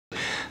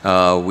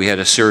We had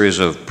a series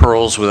of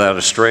pearls without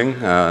a string.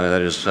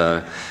 That is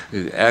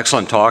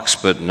excellent talks,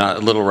 but not a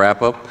little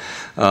wrap-up.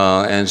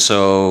 And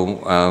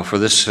so for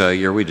this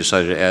year, we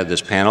decided to add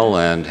this panel,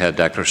 and had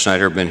Dr.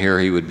 Snyder been here,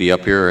 he would be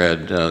up here.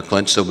 Had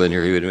Clint still been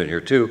here, he would have been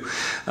here too.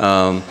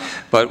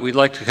 But we'd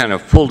like to kind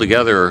of pull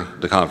together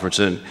the conference.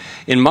 And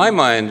in my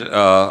mind,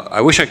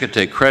 I wish I could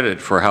take credit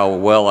for how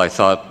well I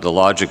thought the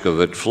logic of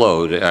it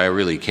flowed. I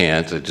really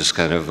can't. It just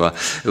kind of,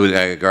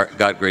 I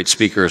got great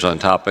speakers on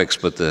topics,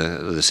 but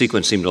the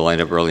sequence seemed to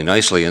line up really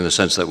nicely in the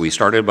sense that we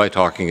started by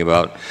talking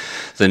about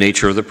the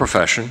nature of the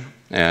profession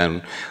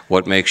and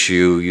what makes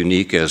you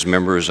unique as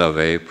members of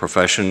a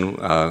profession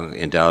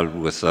endowed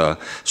with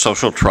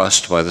social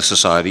trust by the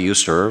society you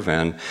serve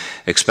and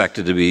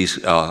expected to be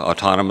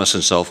autonomous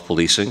and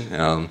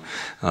self-policing.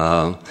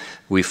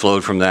 We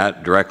flowed from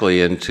that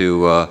directly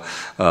into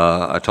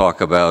a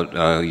talk about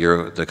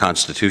the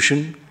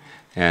Constitution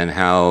and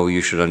how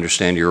you should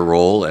understand your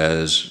role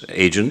as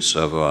agents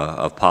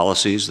of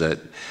policies that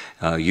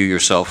you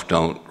yourself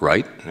don't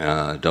write,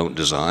 don't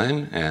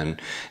design.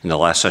 And in the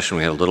last session,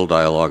 we had a little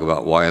dialogue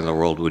about why in the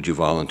world would you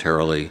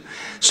voluntarily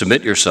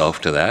submit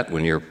yourself to that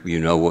when you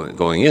know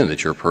going in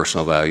that your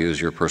personal values,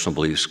 your personal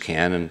beliefs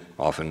can and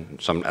often,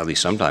 at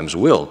least sometimes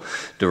will,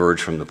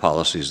 diverge from the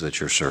policies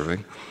that you're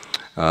serving.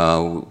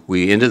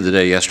 We ended the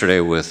day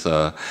yesterday with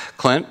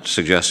Clint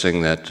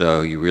suggesting that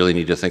you really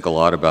need to think a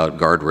lot about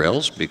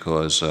guardrails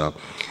because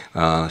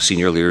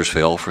senior leaders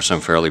fail for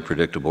some fairly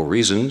predictable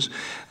reasons.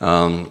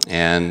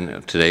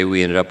 And today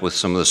we ended up with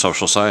some of the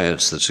social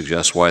science that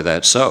suggests why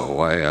that's so,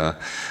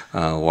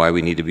 why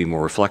we need to be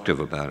more reflective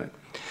about it.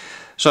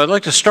 So I'd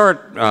like to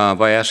start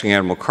by asking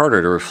Admiral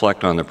Carter to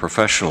reflect on the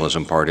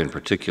professionalism part in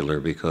particular,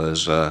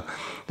 because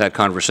that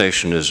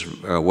conversation is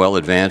well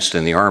advanced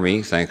in the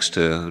Army, thanks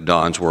to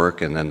Don's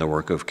work and then the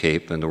work of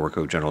CAPE and the work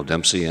of General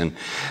Dempsey. And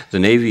the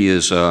Navy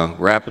is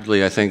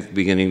rapidly, I think,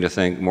 beginning to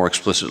think more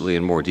explicitly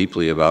and more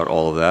deeply about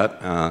all of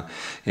that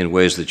in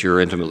ways that you're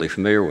intimately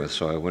familiar with.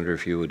 So I wonder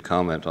if you would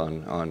comment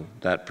on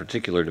that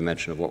particular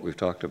dimension of what we've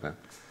talked about.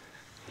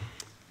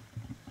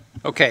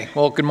 Okay,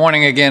 well, good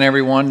morning again,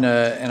 everyone.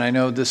 And I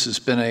know this has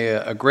been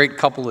a great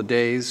couple of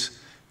days,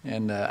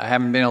 and I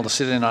haven't been able to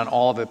sit in on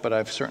all of it, but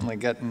I've certainly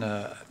gotten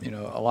a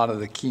lot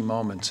of the key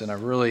moments, and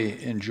I've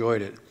really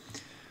enjoyed it.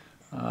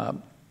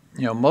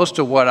 Most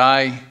of what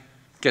I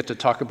get to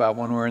talk about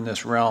when we're in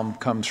this realm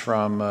comes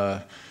from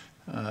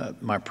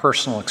my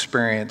personal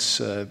experience.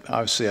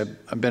 Obviously,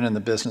 I've been in the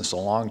business a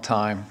long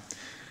time,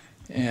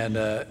 and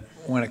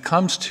when it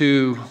comes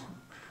to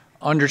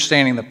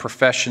understanding the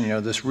profession,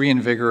 this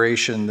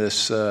reinvigoration,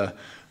 this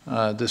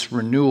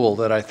renewal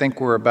that I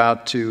think we're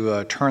about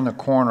to turn the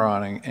corner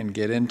on and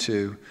get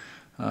into.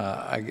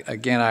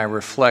 I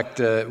reflect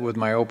with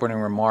my opening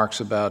remarks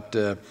about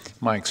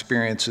my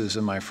experiences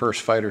in my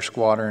first fighter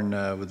squadron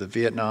with the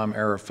Vietnam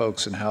era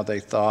folks and how they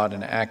thought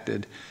and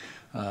acted.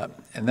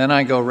 And then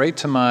I go right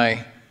to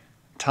my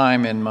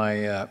time in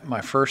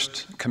my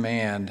first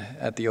command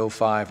at the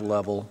 05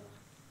 level.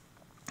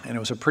 And it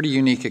was a pretty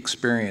unique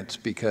experience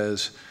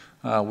because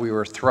we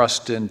were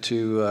thrust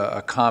into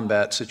a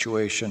combat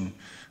situation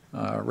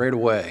right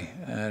away,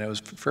 and it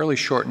was fairly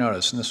short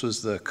notice, and this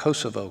was the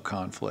Kosovo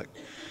conflict.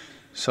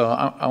 So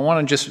I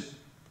want to just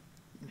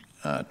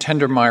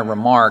tender my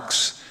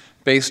remarks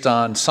based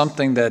on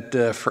something that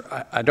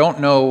I don't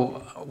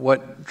know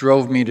what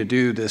drove me to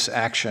do this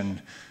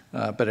action,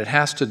 but it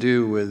has to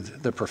do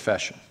with the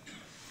profession.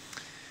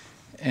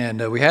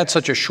 And we had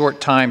such a short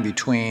time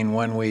between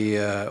when we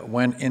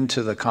went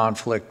into the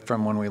conflict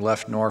from when we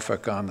left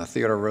Norfolk on the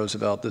Theodore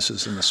Roosevelt. This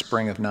is in the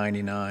spring of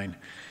 '99.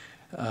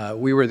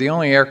 We were the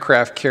only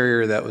aircraft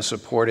carrier that was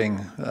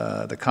supporting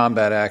the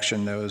combat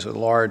action. There was a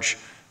large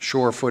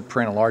shore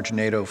footprint, a large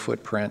NATO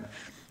footprint,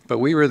 but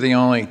we were the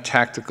only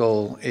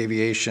tactical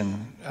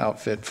aviation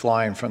outfit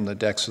flying from the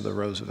decks of the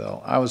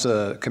Roosevelt. I was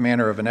a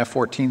commander of an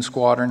F-14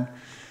 squadron,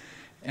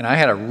 and I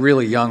had a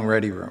really young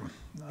ready room.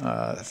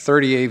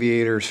 30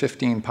 aviators,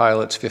 15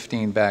 pilots,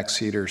 15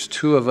 backseaters.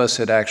 2 of us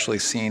had actually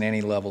seen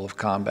any level of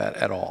combat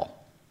at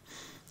all,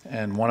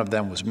 and one of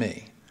them was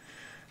me.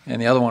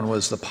 And the other one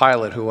was the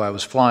pilot who I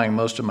was flying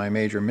most of my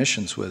major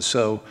missions with.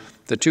 So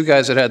the 2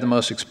 guys that had the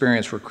most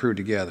experience were crewed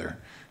together.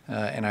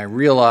 And I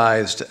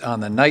realized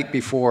on the night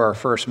before our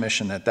first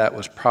mission that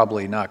was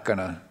probably not going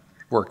to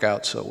work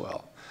out so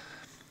well.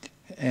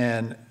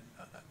 And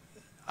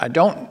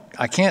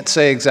I can't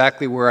say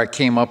exactly where I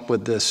came up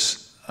with this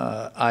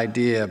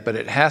idea, but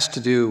it has to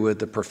do with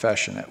the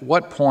profession. At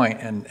what point,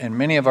 and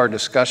many of our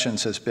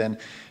discussions has been,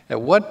 at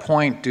what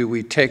point do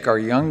we take our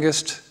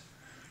youngest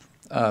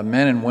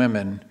men and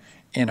women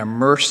and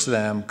immerse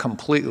them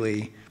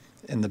completely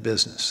in the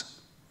business?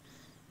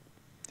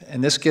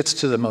 And this gets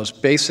to the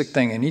most basic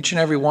thing, and each and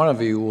every one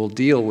of you will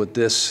deal with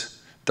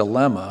this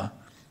dilemma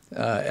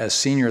as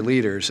senior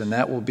leaders, and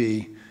that will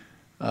be,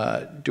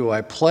 do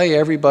I play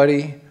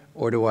everybody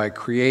or do I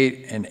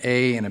create an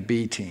A and a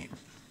B team?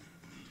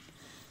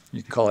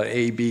 You can call it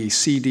A, B,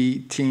 C, D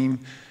team.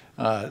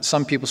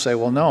 Some people say,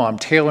 well, no, I'm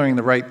tailoring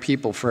the right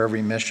people for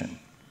every mission.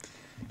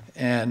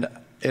 And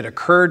it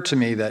occurred to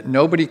me that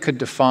nobody could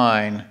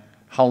define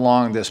how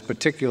long this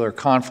particular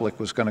conflict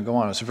was going to go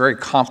on. It's a very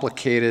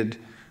complicated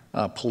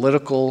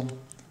political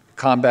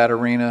combat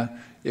arena.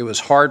 It was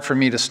hard for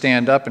me to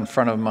stand up in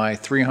front of my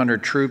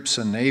 300 troops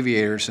and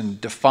aviators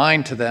and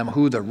define to them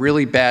who the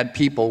really bad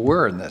people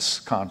were in this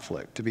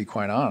conflict, to be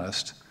quite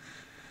honest.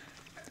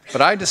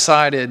 But I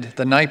decided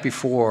the night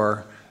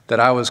before that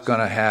I was going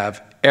to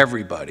have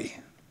everybody,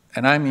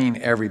 and I mean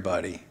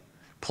everybody,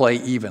 play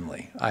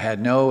evenly. I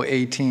had no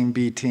A team,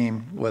 B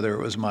team, whether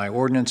it was my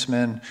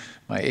ordnancemen,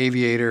 my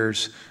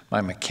aviators, my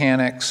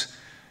mechanics,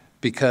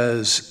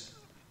 because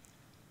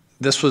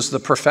this was the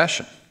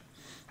profession.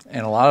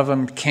 And a lot of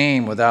them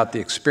came without the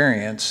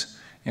experience,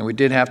 and we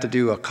did have to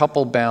do a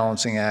couple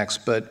balancing acts,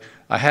 but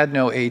I had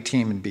no A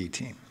team and B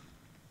team.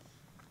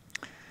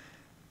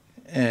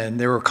 And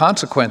there were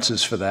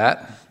consequences for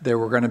that. There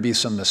were going to be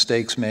some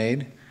mistakes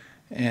made,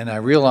 and I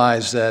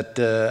realized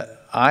that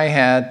I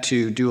had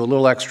to do a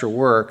little extra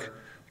work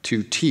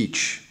to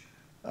teach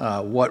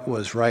what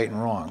was right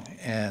and wrong.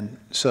 And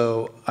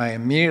so I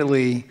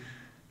immediately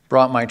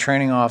brought my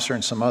training officer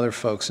and some other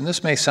folks, and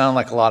this may sound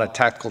like a lot of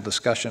tactical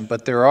discussion,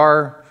 but there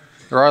are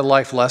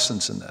life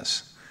lessons in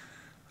this.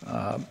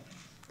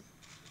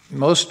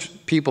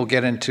 Most people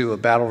get into a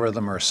battle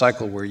rhythm or a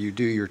cycle where you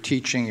do your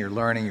teaching, your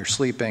learning, your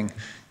sleeping.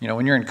 You know,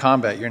 when you're in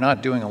combat, you're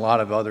not doing a lot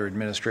of other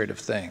administrative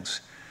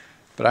things.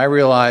 But I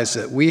realized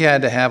that we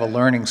had to have a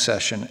learning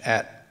session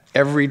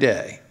every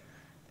day,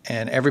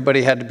 and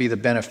everybody had to be the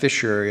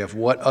beneficiary of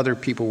what other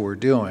people were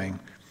doing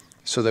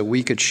so that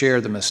we could share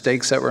the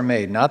mistakes that were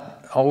made.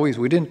 Not always,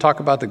 we didn't talk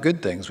about the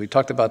good things, we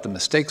talked about the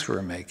mistakes we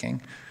were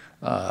making,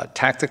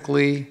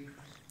 tactically,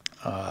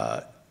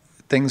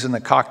 things in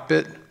the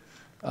cockpit,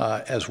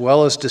 as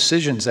well as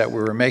decisions that we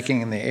were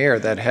making in the air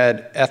that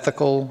had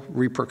ethical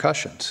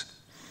repercussions.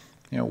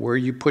 You know, where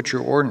you put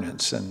your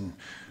ordnance, and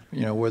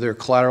you know, were there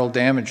collateral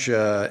damage,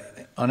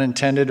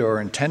 unintended or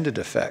intended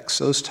effects,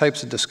 those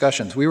types of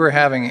discussions we were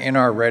having in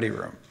our ready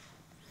room.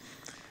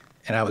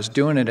 And I was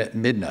doing it at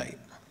midnight.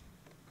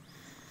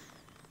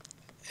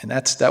 And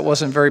that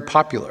wasn't very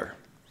popular.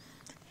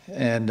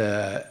 And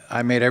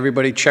I made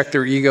everybody check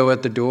their ego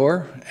at the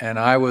door, and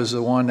I was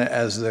the one,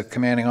 as the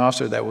commanding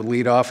officer, that would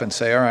lead off and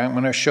say, all right, I'm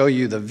going to show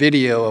you the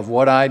video of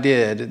what I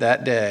did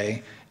that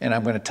day, and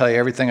I'm going to tell you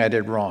everything I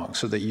did wrong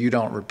so that you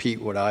don't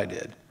repeat what I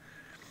did.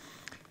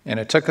 And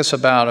it took us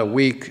about a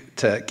week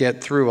to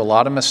get through a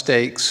lot of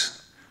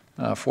mistakes.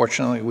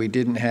 Fortunately, we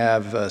didn't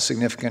have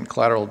significant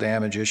collateral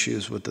damage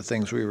issues with the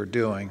things we were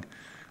doing.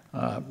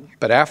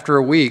 But after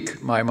a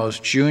week, my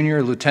most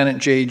junior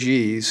Lieutenant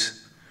JGs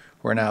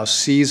were now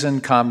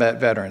seasoned combat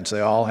veterans.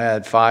 They all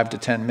had 5 to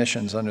 10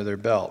 missions under their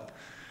belt.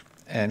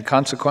 And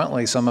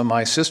consequently, some of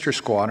my sister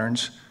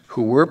squadrons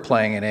who were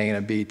playing an A and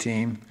a B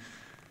team,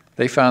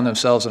 they found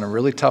themselves in a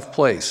really tough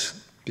place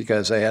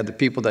because they had the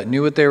people that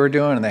knew what they were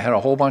doing, and they had a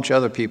whole bunch of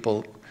other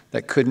people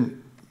that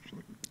couldn't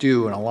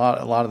do in a lot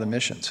of the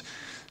missions.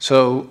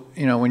 So,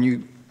 you know, when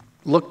you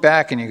look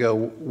back and you go,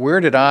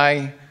 where did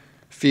I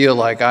feel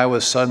like I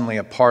was suddenly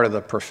a part of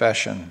the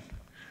profession?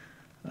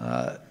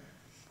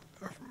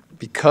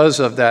 Because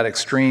of that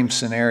extreme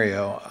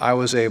scenario, I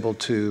was able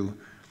to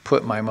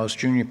put my most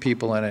junior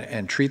people in it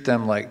and treat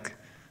them like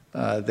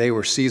they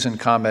were seasoned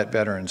combat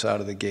veterans out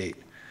of the gate.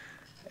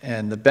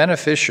 And the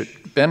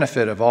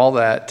benefit of all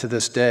that to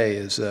this day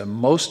is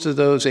most of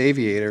those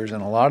aviators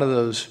and a lot of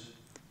those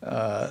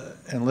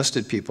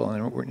enlisted people,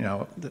 and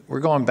we're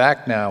going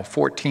back now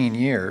 14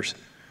 years,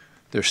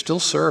 they're still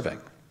serving.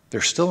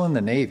 They're still in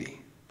the Navy.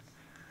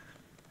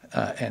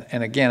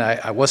 And again,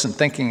 I wasn't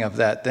thinking of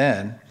that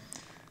then,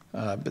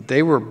 but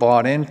they were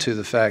bought into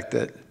the fact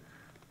that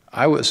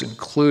I was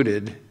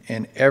included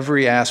in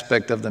every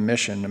aspect of the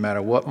mission, no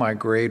matter what my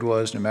grade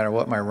was, no matter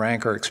what my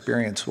rank or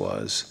experience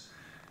was.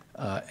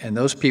 And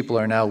those people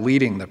are now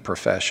leading the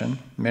profession.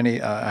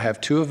 I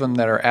have 2 of them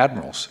that are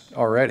admirals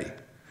already.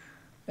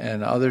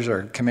 And others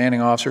are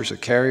commanding officers of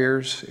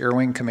carriers, air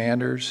wing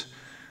commanders.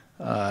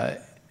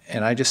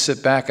 And I just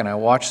sit back and I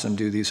watch them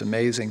do these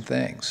amazing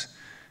things.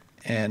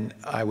 And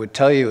I would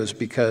tell you it was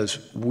because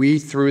we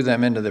threw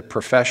them into the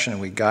profession,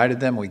 we guided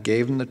them, we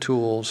gave them the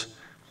tools,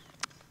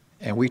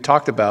 and we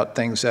talked about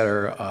things that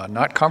are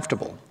not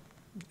comfortable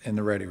in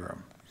the ready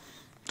room.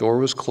 Door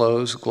was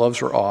closed,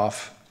 gloves were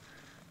off,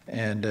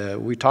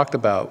 and we talked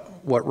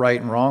about what right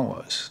and wrong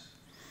was.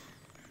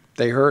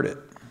 They heard it.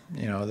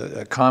 You know,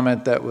 the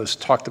comment that was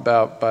talked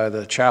about by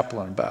the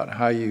chaplain about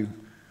how you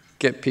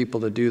get people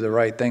to do the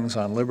right things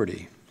on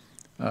liberty.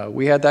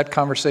 We had that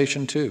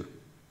conversation too.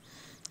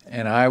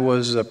 And I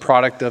was a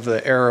product of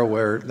the era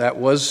where that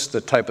was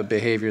the type of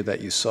behavior that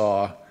you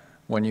saw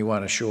when you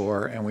went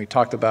ashore. And we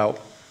talked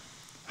about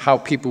how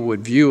people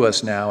would view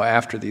us now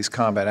after these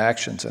combat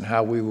actions and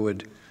how we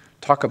would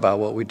talk about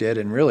what we did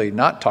and really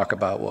not talk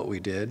about what we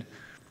did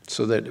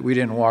so that we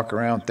didn't walk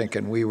around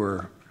thinking we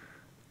were,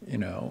 you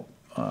know,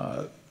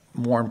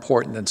 more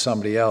important than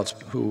somebody else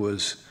who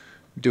was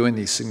doing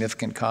these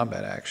significant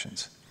combat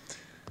actions.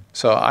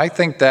 So I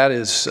think that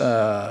is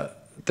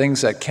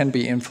things that can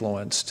be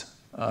influenced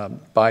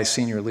by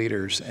senior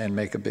leaders and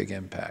make a big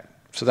impact.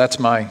 So that's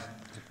my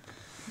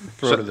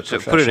throw to the profession.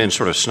 To put it in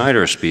sort of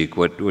Snyder speak,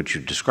 what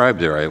you described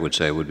there, I would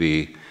say, would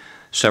be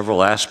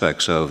several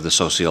aspects of the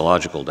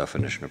sociological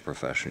definition of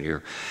profession.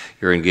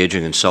 You're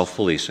engaging in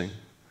self-policing.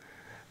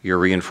 You're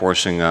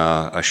reinforcing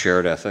a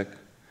shared ethic.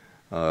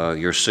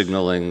 You're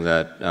signaling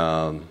that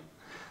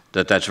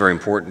that's very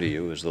important to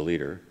you as the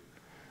leader.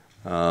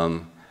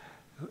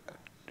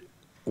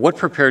 What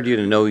prepared you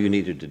to know you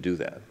needed to do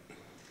that?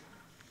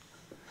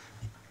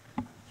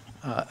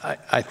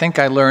 I think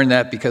I learned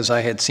that because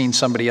I had seen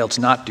somebody else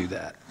not do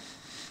that.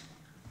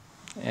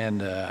 And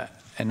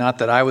not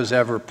that I was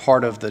ever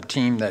part of the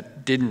team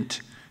that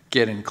didn't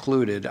get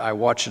included. I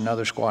watched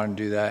another squadron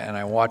do that, and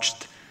I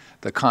watched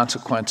the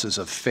consequences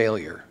of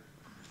failure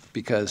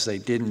because they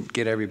didn't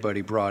get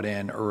everybody brought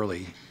in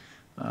early.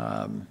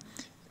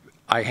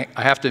 I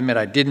have to admit,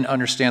 I didn't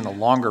understand the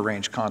longer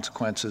range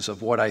consequences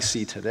of what I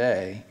see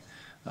today.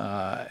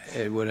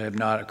 It would have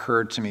not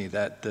occurred to me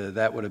that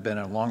that would have been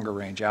a longer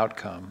range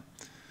outcome.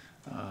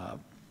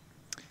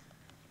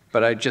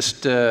 But I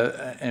just,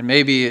 and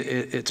maybe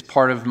it's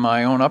part of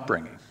my own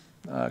upbringing,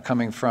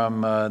 coming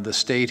from the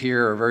state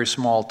here, a very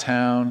small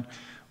town,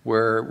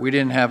 where we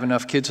didn't have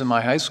enough kids in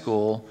my high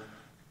school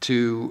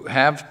to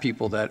have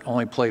people that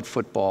only played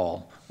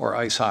football or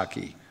ice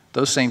hockey.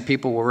 Those same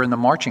people were in the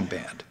marching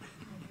band.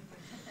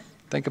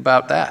 Think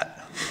about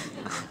that.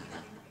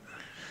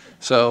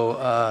 So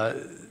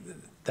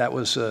that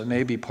was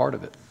maybe part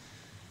of it.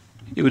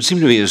 It would seem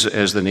to me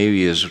as the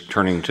Navy is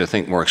turning to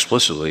think more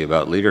explicitly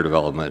about leader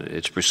development,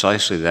 it's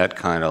precisely that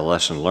kind of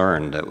lesson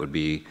learned that would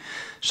be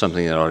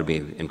something that ought to be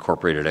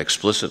incorporated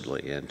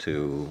explicitly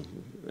into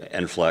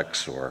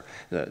NFLEX or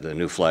the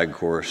new flag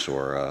course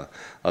or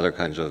other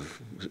kinds of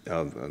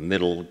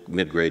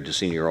mid-grade to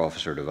senior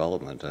officer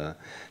development.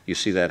 You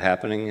see that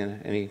happening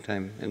any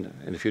time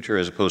in the future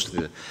as opposed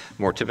to the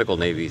more typical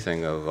Navy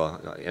thing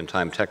of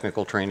in-time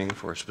technical training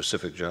for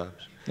specific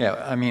jobs? Yeah,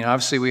 I mean,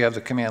 obviously we have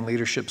the Command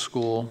Leadership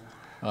School.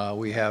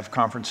 We have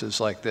conferences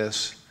like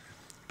this,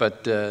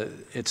 but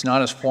it's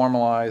not as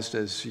formalized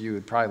as you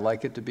would probably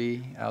like it to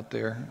be out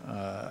there.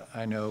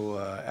 I know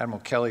Admiral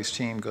Kelly's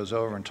team goes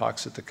over and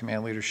talks at the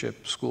Command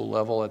Leadership School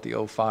level, at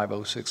the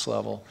 05, 06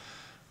 level.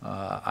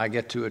 I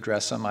get to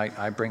address them.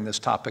 I bring this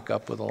topic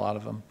up with a lot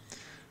of them.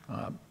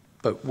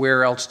 But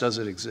where else does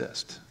it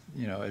exist?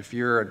 You know, if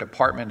you're a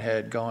department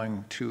head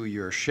going to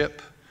your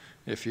ship,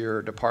 if you're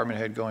a department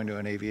head going to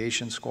an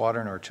aviation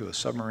squadron or to a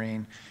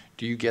submarine,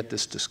 do you get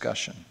this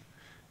discussion?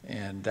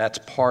 And that's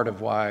part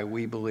of why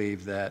we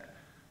believe that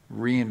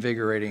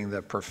reinvigorating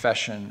the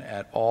profession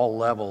at all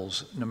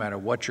levels, no matter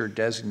what your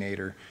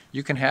designator,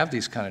 you can have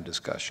these kind of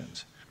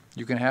discussions.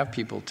 You can have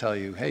people tell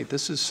you, hey,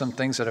 this is some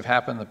things that have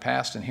happened in the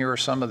past, and here are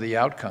some of the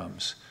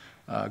outcomes,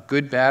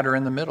 good, bad, or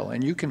in the middle.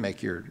 And you can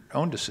make your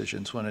own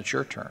decisions when it's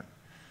your turn.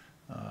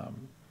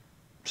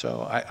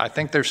 So I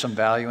think there's some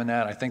value in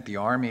that. I think the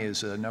Army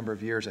is a number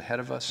of years ahead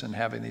of us in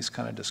having these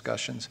kind of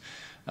discussions.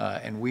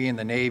 And we in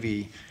the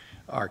Navy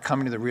are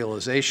coming to the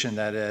realization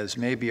that as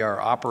maybe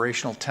our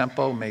operational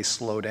tempo may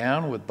slow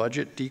down with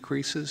budget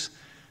decreases,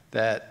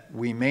 that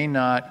we may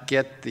not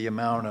get the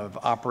amount of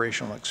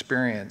operational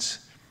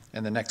experience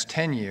in the next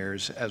 10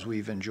 years as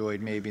we've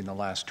enjoyed maybe in the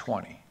last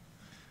 20.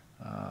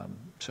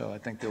 So I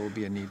think there will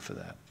be a need for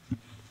that.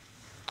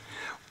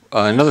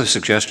 Another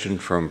suggestion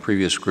from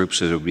previous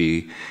groups is it would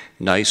be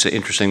nice,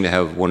 interesting to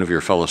have one of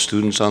your fellow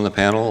students on the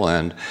panel,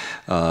 and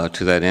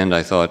to that end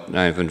I thought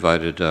I've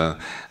invited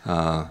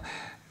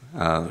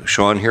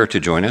Sean here to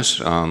join us.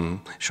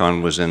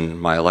 Sean was in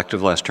my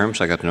elective last term,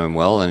 so I got to know him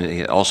well, and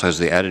he also has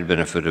the added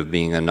benefit of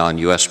being a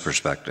non-US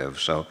perspective.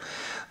 So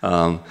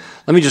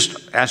let me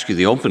just ask you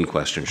the open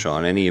question,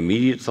 Sean. Any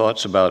immediate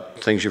thoughts about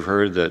things you've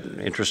heard that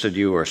interested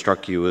you or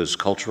struck you as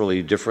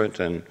culturally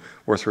different and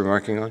worth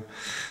remarking on?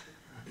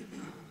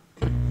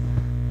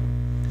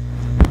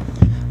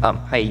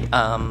 Hi.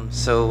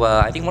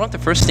 I think one of the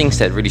first things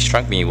that really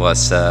struck me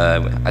was,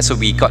 so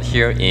we got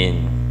here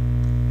in,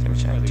 let me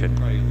check.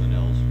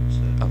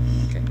 Oh,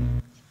 okay.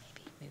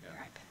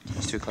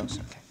 It's too close,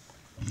 okay.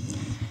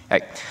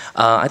 Right.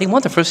 I think one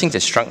of the first things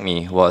that struck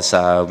me was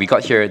we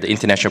got here, the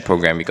international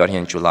program, we got here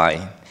in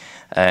July.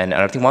 And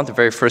I think one of the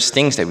very first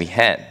things that we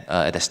had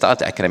at the start of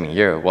the academic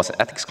year was an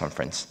ethics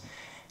conference.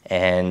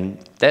 And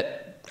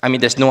that, I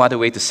mean, there's no other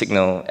way to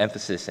signal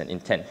emphasis and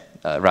intent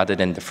rather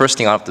than the first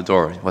thing out of the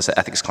door was an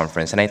ethics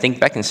conference. And I think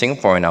back in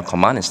Singapore in our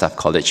Command and Staff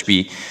College,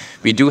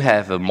 we do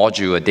have a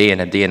module, a day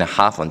and a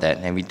half on that,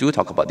 and we do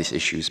talk about these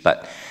issues,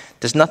 but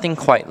there's nothing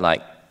quite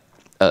like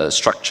a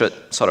structured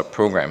sort of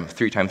program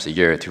 3 times a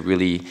year to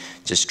really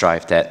just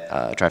drive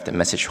that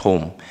message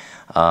home.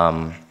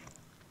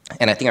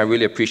 And I think I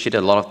really appreciated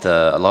a lot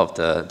of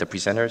the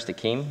presenters that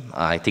came.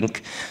 I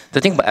think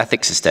the thing about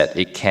ethics is that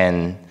it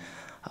can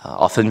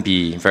often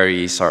be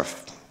very sort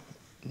of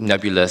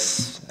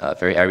nebulous,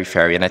 very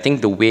airy-fairy, and I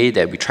think the way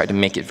that we try to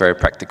make it very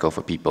practical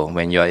for people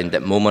when you're in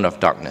that moment of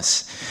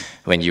darkness,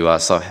 when you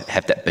sort of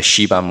have that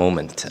Bathsheba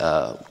moment,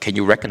 can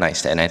you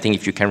recognize that? And I think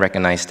if you can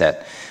recognize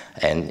that,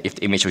 and if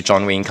the image of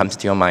John Wayne comes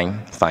to your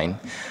mind, fine.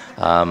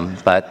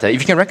 But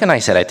if you can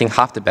recognize that, I think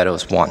half the battle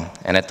is won.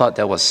 And I thought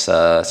there was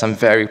some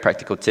very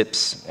practical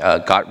tips,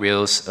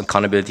 guardrails,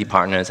 accountability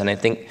partners, and I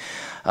think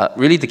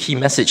really the key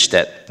message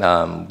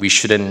that we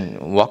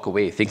shouldn't walk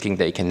away thinking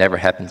that it can never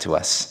happen to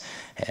us.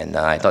 And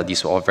I thought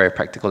these were all very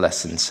practical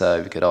lessons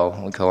we could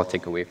all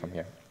take away from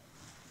here.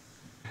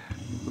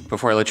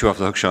 Before I let you off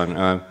the hook,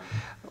 Sean,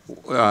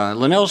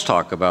 Linell's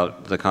talk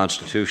about the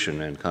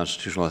Constitution and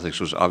constitutional ethics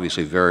was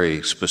obviously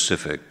very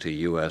specific to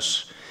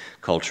U.S.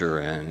 culture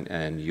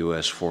and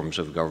U.S. forms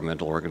of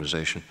governmental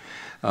organization.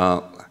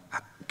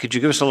 Could you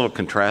give us a little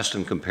contrast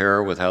and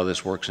compare with how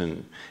this works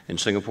in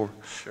Singapore?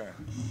 Sure.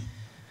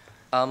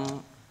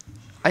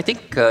 I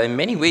think in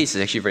many ways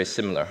it's actually very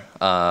similar.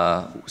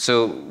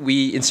 So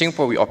in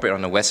Singapore, we operate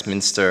on a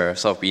Westminster,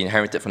 we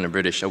inherited from the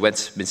British, a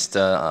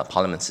Westminster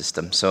parliament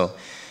system. So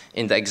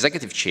in the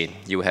executive chain,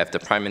 you have the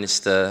Prime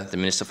Minister, the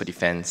Minister for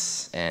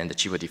Defense, and the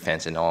Chief of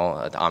Defense, and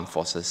all the armed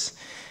forces.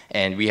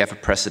 And we have a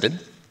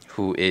president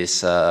who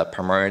is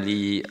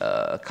primarily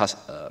a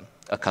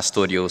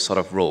custodial sort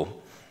of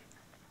role.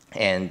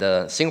 And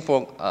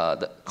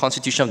the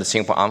Constitution of the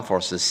Singapore Armed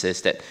Forces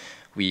says that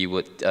we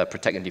would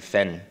protect and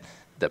defend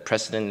the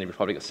President of the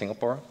Republic of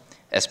Singapore,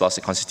 as well as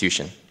the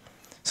Constitution.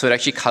 So it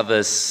actually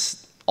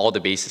covers all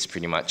the bases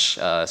pretty much.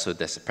 So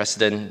there's the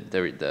President,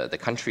 the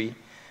country,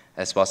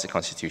 as well as the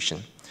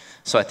Constitution.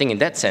 So I think in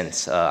that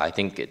sense, I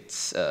think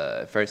it's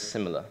very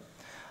similar.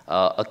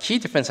 A key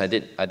difference I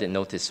did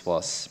notice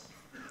was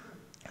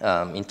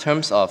in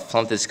terms of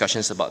some of the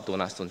discussions about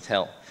don't ask, don't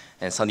tell,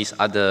 and some of these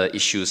other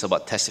issues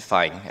about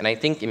testifying. And I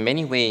think in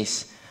many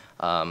ways,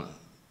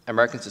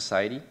 American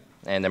society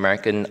and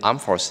American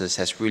armed forces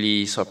has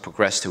really sort of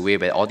progressed to a way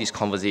where all these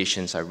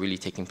conversations are really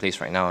taking place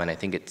right now. And I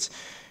think it's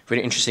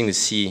really interesting to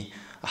see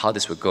how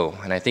this would go.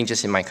 And I think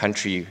just in my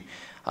country,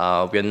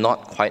 we're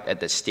not quite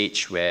at the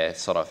stage where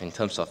sort of in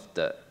terms of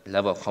the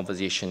level of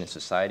conversation in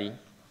society,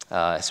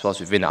 as well as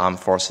within the armed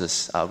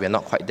forces, we're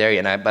not quite there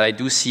yet. But I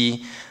do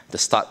see the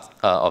start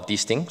of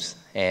these things.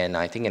 And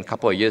I think in a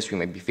couple of years, we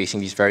might be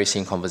facing these very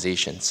same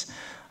conversations.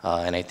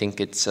 And I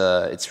think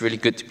it's really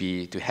good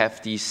to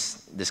have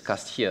these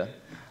discussed here,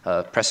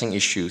 pressing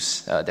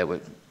issues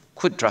that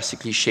could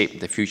drastically shape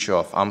the future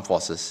of armed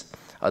forces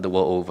the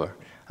world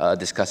over,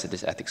 discussed at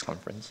this ethics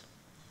conference.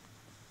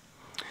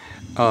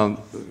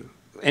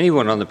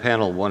 Anyone on the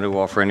panel want to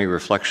offer any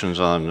reflections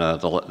on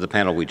the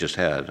panel we just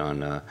had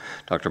on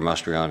Dr.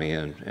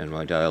 Mastroianni and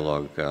my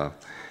dialogue?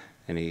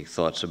 Any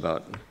thoughts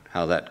about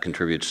how that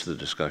contributes to the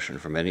discussion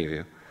from any of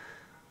you?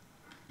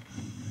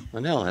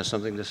 Linell has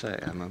something to say.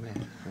 I'm amazed.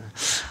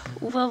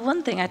 Well,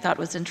 one thing I thought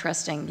was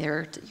interesting,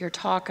 your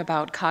talk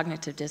about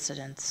cognitive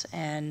dissonance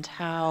and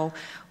how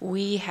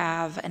we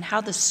have, and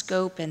how the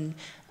scope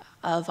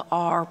of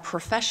our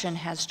profession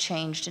has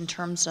changed in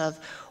terms of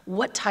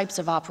what types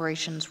of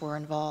operations were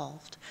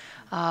involved.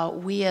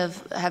 We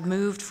have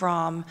moved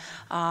from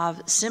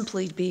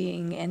simply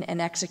being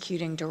and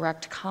executing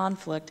direct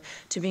conflict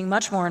to being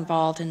much more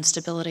involved in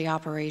stability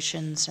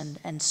operations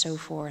and so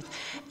forth.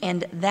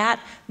 And that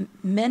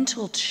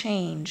mental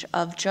change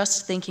of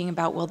just thinking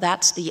about, well,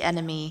 that's the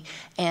enemy,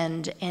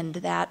 and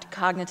that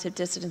cognitive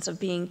dissonance of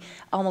being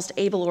almost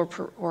able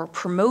or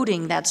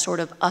promoting that sort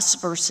of us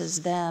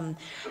versus them.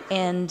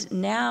 And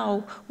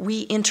now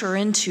we enter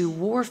into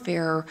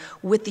warfare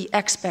with the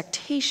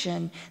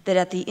expectation that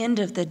at the end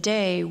of the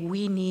day,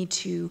 we need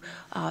to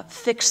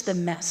fix the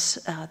mess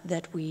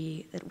that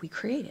we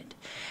created.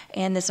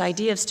 And this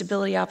idea of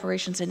stability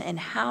operations and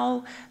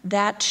how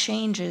that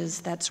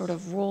changes that sort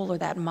of role or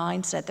that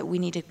mindset that we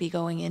need to be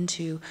going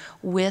into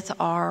with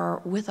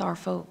our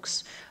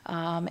folks,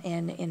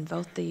 and in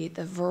both the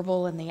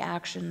verbal and the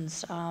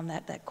actions,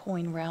 that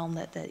coin realm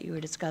that you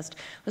had discussed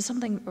was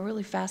something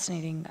really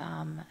fascinating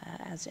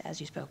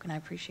as you spoke, and I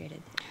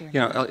appreciated hearing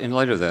that. In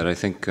light of that, I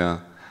think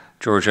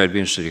George, I'd be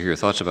interested to hear your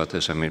thoughts about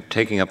this. I mean,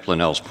 taking up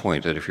Linell's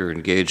point that if you're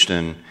engaged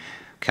in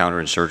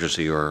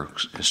counterinsurgency or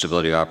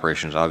stability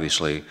operations,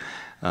 obviously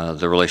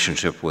the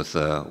relationship with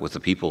the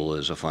people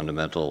is a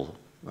fundamental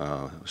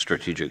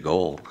strategic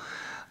goal.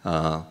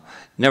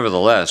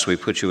 Nevertheless, we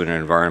put you in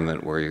an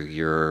environment where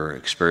you're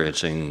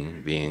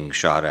experiencing being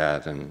shot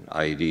at and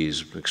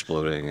IEDs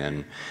exploding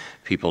and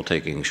people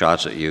taking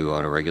shots at you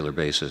on a regular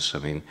basis. I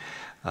mean,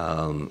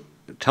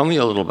 tell me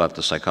a little about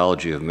the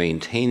psychology of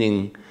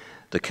maintaining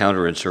the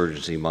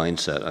counterinsurgency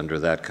mindset under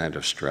that kind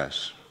of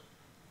stress.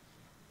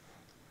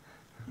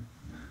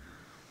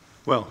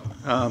 Well,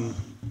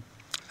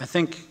 I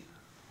think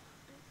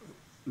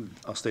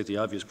I'll state the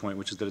obvious point,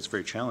 which is that it's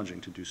very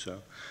challenging to do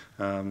so.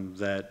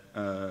 That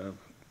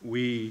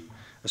we,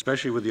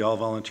 especially with the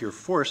all-volunteer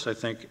force, I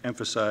think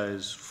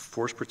emphasize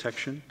force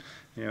protection,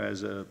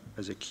 as a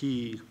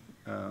key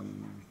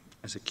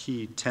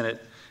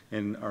tenet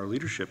in our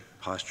leadership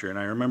posture. And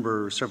I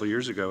remember several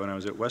years ago when I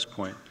was at West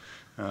Point,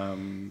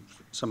 some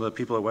of the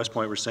people at West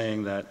Point were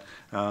saying that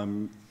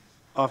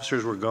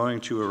officers were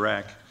going to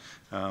Iraq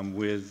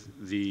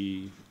with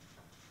the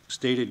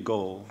stated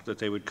goal that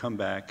they would come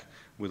back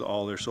with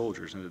all their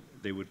soldiers, and that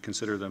they would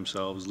consider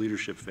themselves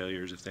leadership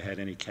failures if they had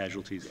any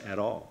casualties at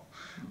all.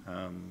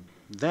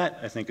 That,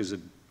 I think, is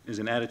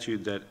an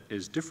attitude that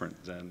is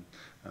different than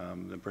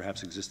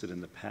perhaps existed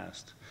in the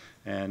past.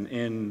 And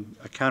in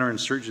a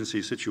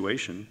counterinsurgency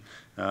situation,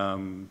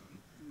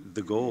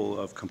 the goal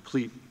of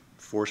complete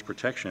force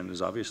protection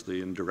is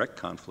obviously in direct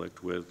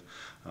conflict with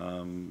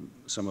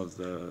some of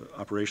the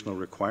operational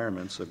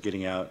requirements of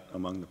getting out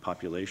among the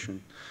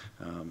population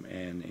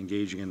and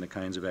engaging in the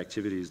kinds of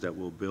activities that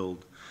will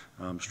build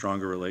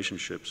stronger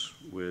relationships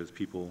with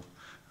people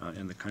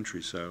in the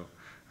country. So,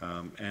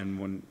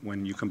 and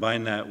when you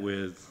combine that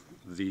with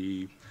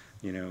the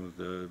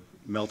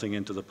melting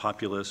into the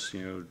populace,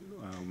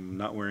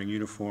 not wearing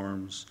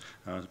uniforms,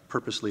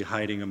 purposely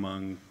hiding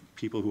among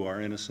people who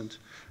are innocent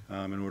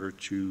in order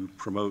to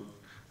promote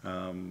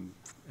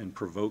and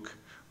provoke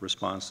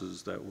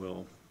responses that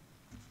will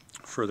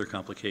further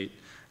complicate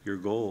your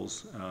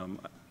goals.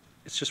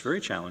 It's just very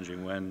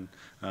challenging when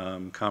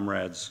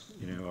comrades,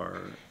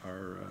 are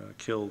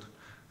killed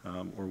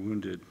or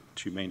wounded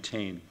to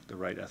maintain the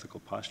right ethical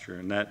posture,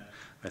 and that,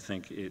 I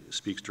think, it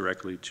speaks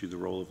directly to the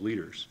role of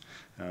leaders.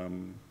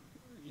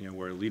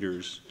 Where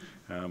leaders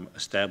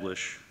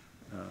establish,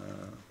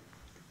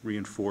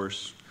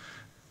 reinforce,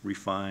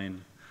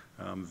 refine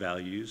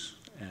values,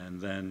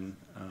 and then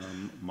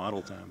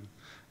model them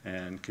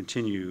and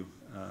continue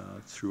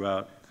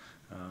throughout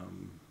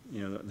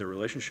their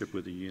relationship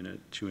with the unit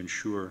to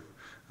ensure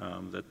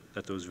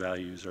that those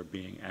values are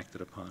being acted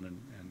upon.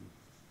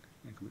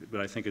 But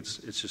I think it's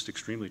just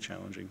extremely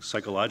challenging.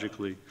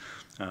 Psychologically,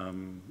 there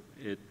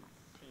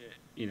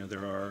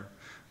are,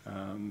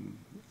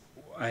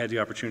 I had the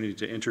opportunity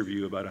to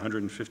interview about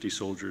 150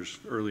 soldiers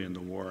early in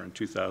the war in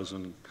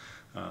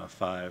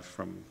 2005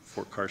 from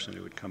Fort Carson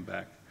who had come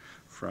back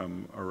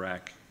from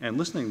Iraq, and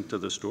listening to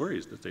the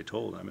stories that they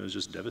told, it was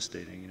just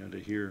devastating, to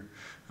hear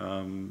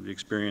the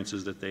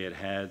experiences that they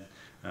had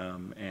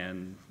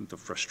and the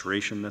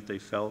frustration that they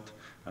felt,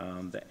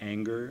 the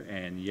anger,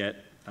 and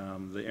yet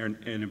the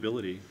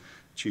inability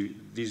to,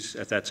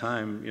 at that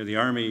time, the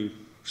Army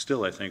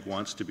still, I think,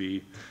 wants to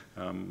be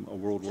a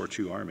World War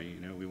II Army.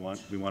 We want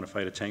to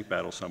fight a tank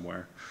battle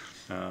somewhere,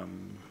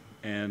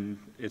 and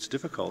it's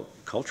difficult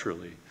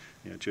culturally,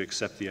 to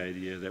accept the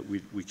idea that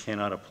we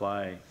cannot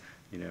apply,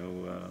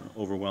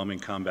 overwhelming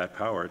combat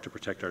power to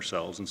protect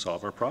ourselves and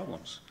solve our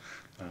problems.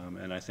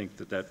 And I think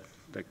that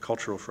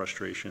cultural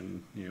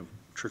frustration,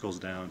 trickles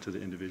down to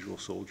the individual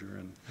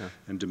soldier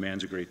and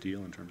demands a great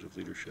deal in terms of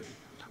leadership.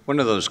 One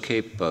of those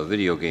Cape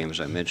video games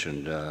I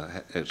mentioned,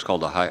 it's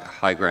called the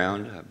High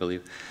Ground, I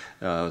believe.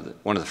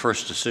 One of the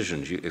first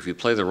decisions, if you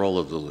play the role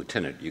of the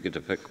lieutenant, you get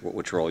to pick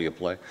which role you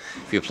play.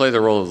 If you play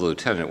the role of the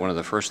lieutenant, one of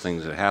the first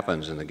things that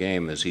happens in the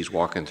game is he's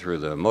walking through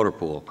the motor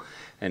pool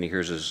and he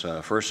hears his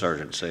first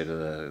sergeant say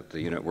to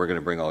the unit, "We're going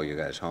to bring all you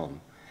guys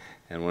home."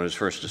 And one of his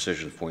first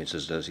decision points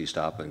is, does he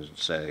stop and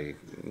say,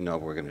 "No,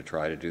 we're going to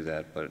try to do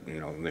that, but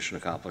mission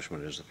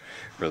accomplishment is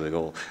really the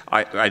goal."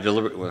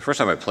 The first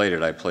time I played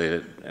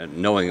it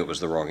knowing it was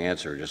the wrong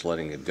answer, just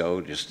letting it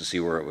go, just to see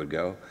where it would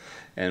go.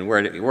 And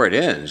where it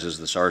ends is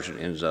the sergeant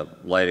ends up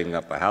lighting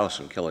up a house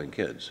and killing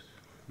kids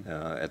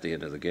at the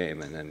end of the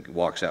game, and then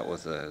walks out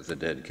with the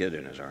dead kid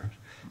in his arms.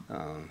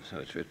 So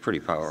it's pretty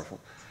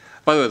powerful.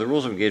 By the way, the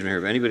rules of engagement here,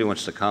 if anybody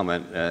wants to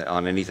comment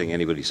on anything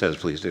anybody says,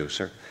 please do,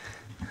 sir.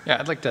 Yeah,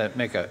 I'd like to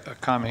make a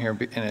comment here,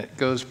 and it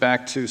goes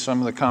back to some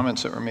of the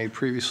comments that were made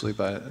previously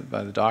by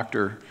the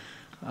doctor.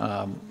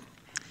 And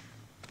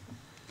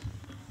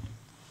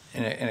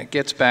it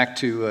gets back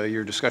to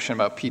your discussion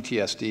about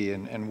PTSD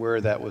and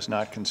where that was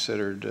not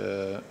considered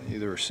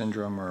either a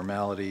syndrome or a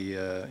malady,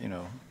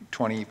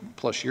 20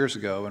 plus years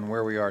ago, and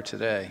where we are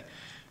today.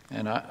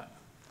 And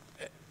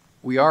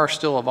we are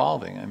still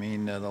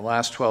evolving. The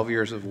last 12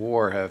 years of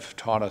war have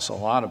taught us a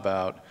lot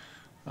about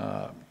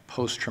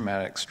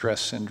post-traumatic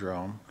stress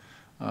syndrome,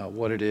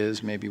 what it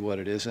is, maybe what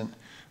it isn't.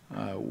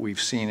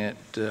 We've seen it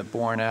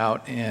borne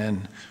out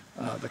in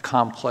the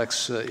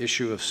complex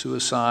issue of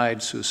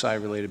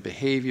suicide-related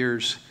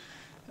behaviors,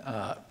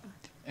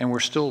 and we're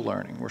still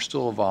learning, we're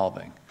still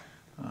evolving.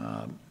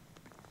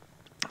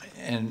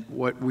 And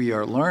what we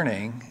are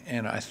learning,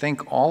 and I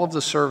think all of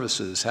the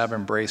services have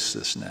embraced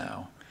this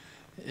now,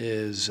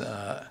 is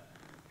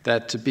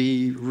that to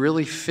be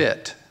really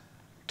fit,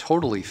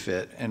 totally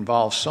fit,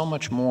 involves so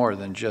much more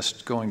than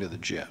just going to the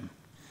gym.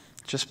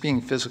 Just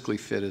being physically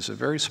fit is a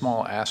very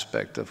small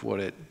aspect of what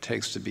it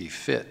takes to be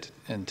fit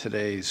in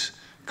today's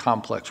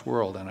complex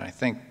world. And I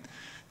think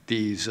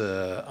these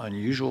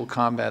unusual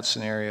combat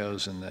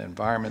scenarios and the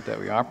environment that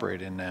we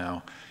operate in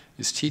now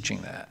is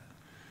teaching that.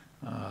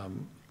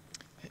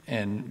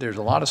 And there's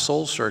a lot of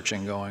soul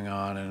searching going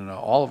on in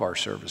all of our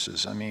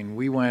services.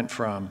 We went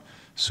from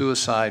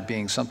suicide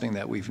being something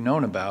that we've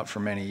known about for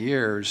many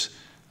years,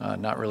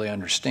 not really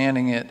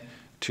understanding it,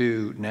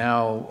 to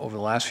now, over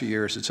the last few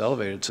years, it's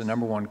elevated. It's the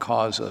 #1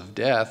 cause of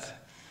death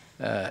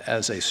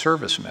as a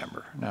service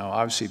member. Now,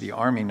 obviously, the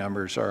Army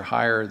numbers are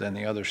higher than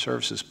the other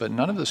services, but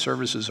none of the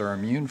services are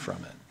immune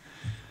from it.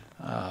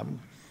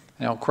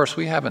 Now, of course,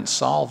 we haven't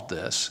solved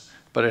this,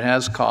 but it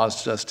has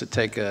caused us to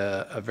take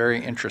a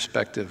very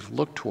introspective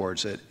look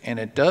towards it, and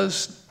it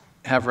does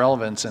have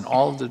relevance in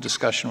all of the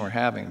discussion we're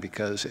having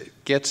because it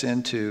gets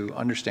into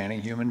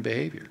understanding human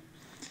behavior.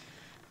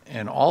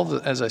 And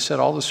as I said,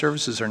 all the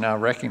services are now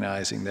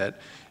recognizing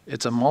that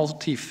it's a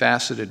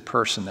multifaceted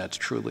person that's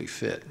truly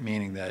fit,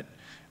 meaning that,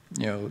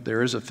 you know,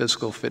 there is a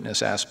physical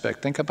fitness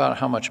aspect. Think about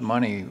how much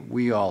money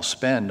we all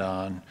spend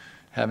on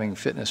having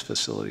fitness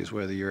facilities,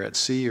 whether you're at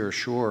sea or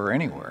shore or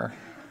anywhere.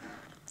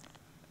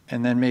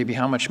 And then maybe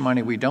how much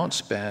money we don't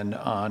spend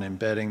on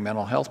embedding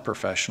mental health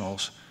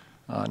professionals,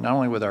 not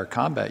only with our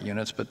combat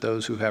units, but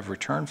those who have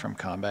returned from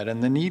combat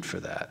and the need for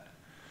that.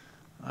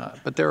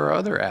 But there are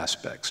other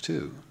aspects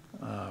too.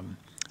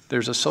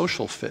 There's a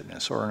social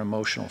fitness or an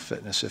emotional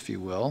fitness, if you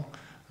will.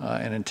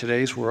 And in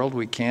today's world,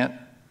 we can't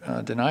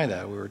deny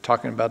that. We were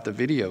talking about the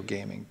video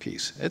gaming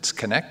piece. It's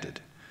connected.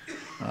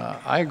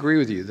 I agree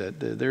with you that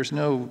there's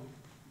no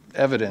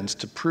evidence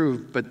to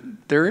prove, but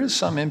there is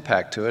some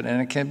impact to it,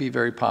 and it can be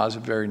very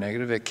positive, very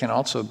negative. It can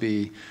also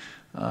be,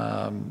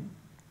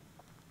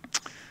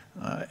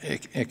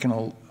 it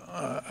can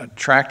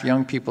attract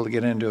young people to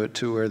get into it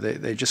too, where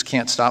they just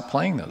can't stop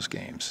playing those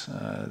games.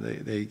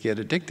 They get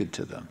addicted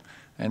to them,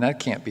 and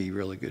that can't be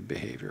really good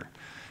behavior.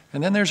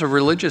 And then there's a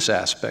religious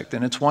aspect,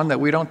 and it's one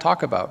that we don't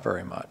talk about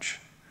very much.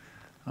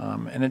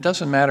 And it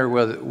doesn't matter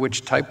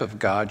which type of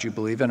God you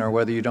believe in or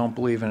whether you don't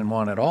believe in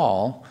one at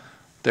all.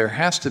 There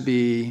has to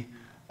be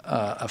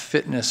a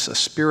fitness, a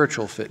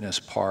spiritual fitness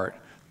part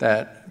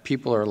that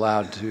people are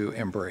allowed to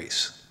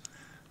embrace.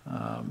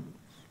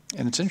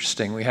 And it's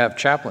interesting, we have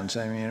chaplains.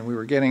 I mean, we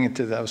were getting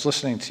into I was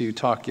listening to you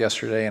talk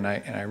yesterday, and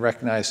I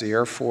recognized the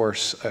Air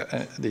Force,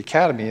 the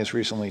Academy has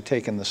recently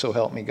taken the So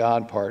Help Me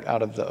God part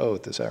out of the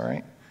oath, is that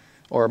right?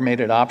 Or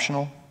made it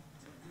optional?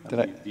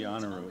 The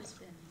honor oath.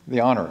 The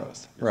honor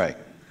oath, right.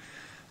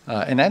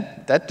 And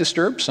that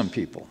disturbs some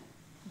people.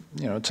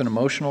 You know, it's an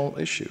emotional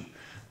issue.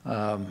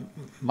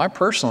 My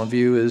personal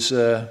view is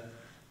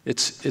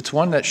it's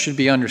one that should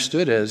be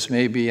understood as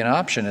maybe an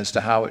option as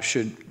to how it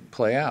should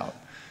play out.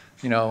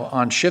 You know,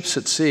 on ships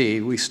at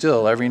sea, we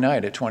still, every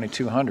night at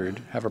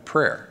 2200, have a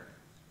prayer.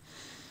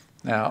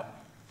 Now,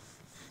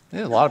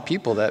 there's a lot of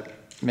people that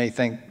may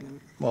think,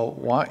 well,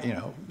 why, you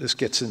know, this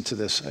gets into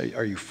this,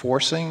 are you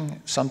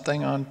forcing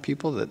something on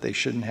people that they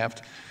shouldn't have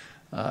to?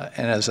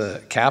 And as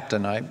a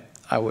captain,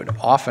 I would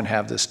often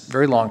have this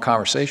very long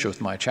conversation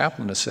with my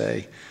chaplain to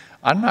say,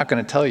 I'm not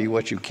going to tell you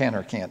what you can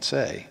or can't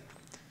say,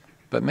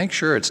 but make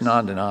sure it's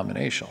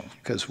non-denominational,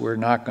 because we're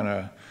not going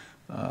to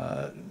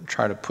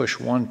try to push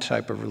one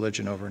type of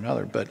religion over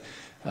another. But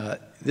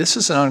this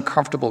is an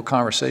uncomfortable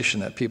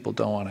conversation that people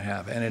don't want to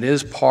have, and it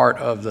is part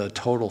of the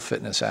total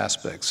fitness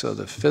aspect. So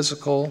the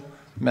physical,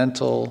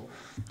 mental,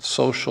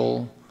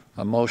 social,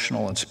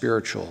 emotional, and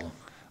spiritual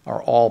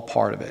are all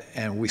part of it,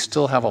 and we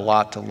still have a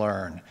lot to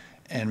learn.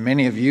 And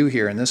many of you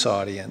here in this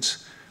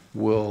audience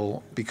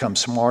will become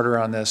smarter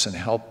on this and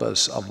help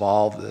us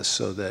evolve this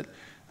so that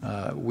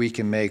we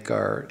can make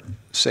our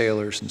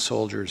sailors and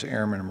soldiers,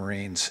 airmen and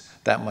Marines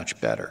that much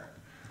better.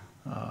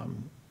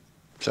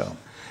 So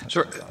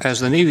as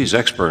the Navy's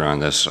expert on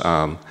this,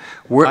 I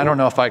don't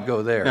know if I'd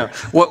go there. No.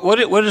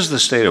 What is the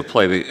state of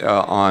play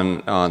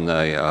on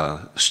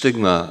the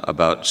stigma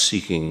about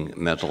seeking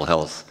mental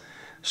health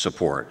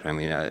support? I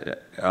mean,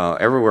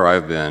 everywhere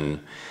I've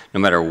been, no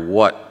matter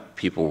what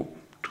people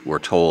were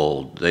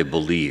told, they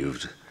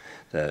believed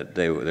that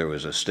there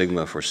was a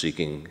stigma for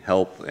seeking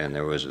help, and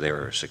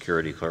their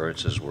security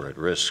clearances were at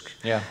risk.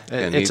 Yeah,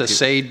 it's a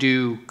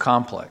say-do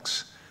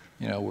complex.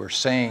 You know, we're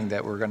saying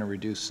that we're going to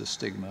reduce the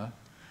stigma,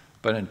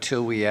 but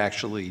until we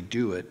actually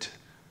do it,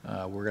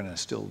 we're going to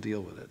still deal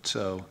with it.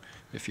 So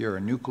if you're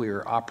a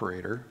nuclear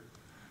operator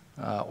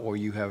or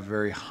you have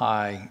very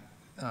high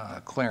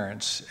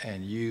clearance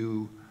and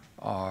you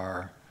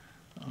are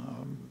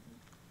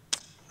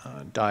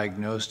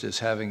diagnosed as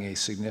having a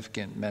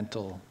significant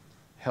mental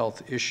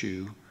health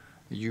issue,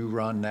 you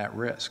run that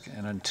risk.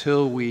 And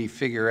until we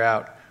figure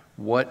out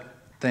what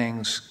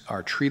things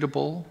are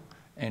treatable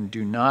and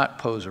do not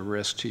pose a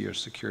risk to your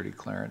security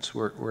clearance,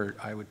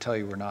 I would tell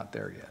you we're not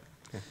there yet.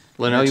 Okay.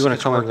 Linell, you want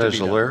to comment as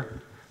a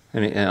lawyer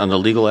on the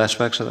legal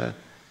aspects of that?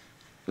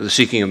 The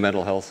seeking of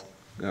mental health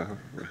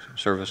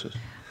services?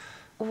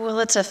 Well,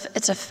 it's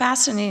a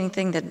fascinating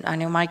thing that I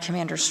know my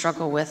commanders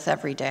struggle with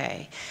every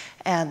day.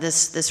 And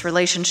this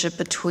relationship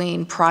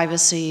between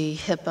privacy,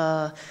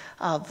 HIPAA,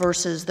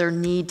 versus their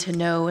need to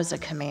know as a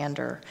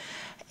commander.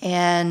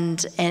 And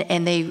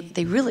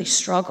they really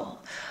struggle.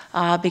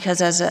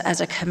 Because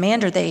as a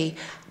commander, they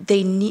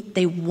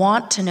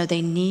want to know,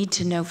 they need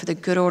to know for the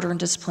good order and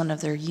discipline of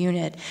their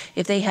unit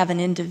if they have an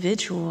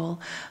individual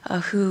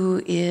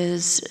who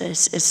is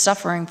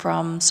suffering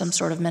from some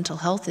sort of mental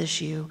health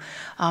issue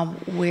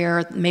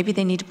where maybe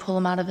they need to pull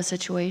them out of a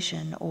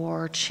situation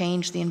or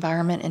change the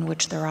environment in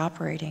which they're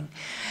operating.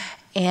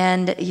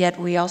 And yet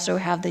we also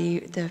have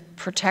the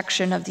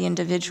protection of the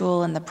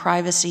individual and the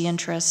privacy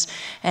interests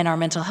in our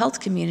mental health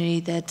community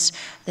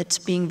that's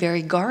being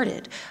very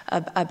guarded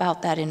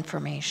about that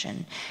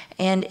information.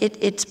 And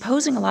it's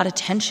posing a lot of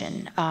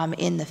tension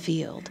in the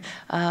field.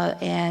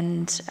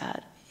 And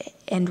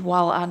And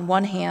while on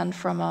one hand,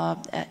 from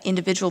an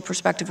individual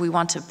perspective, we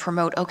want to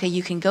promote, okay,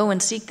 you can go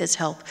and seek this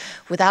help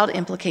without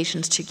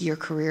implications to your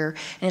career.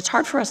 And it's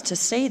hard for us to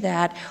say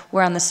that,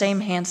 we're on the same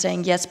hand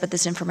saying, yes, but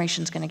this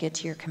information is going to get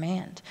to your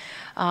command.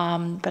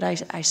 But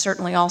I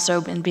certainly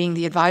also, in being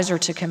the advisor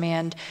to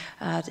command,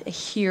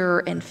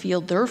 hear and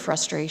feel their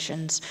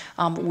frustrations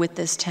with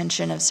this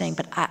tension of saying,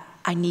 but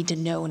I need to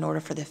know in order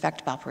for the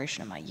effective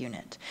operation of my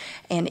unit.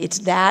 And it's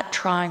that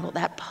triangle,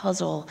 that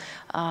puzzle,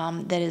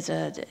 that is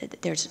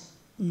there's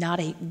not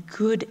a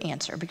good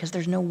answer, because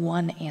there's no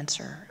one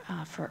answer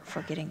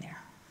for getting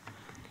there.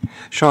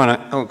 Sean,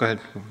 oh, go ahead.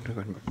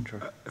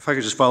 If I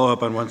could just follow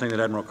up on one thing that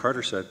Admiral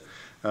Carter said.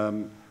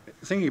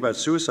 Thinking about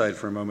suicide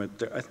for a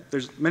moment,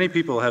 there's many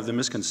people have the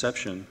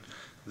misconception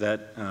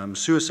that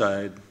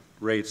suicide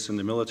rates in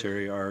the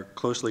military are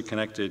closely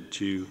connected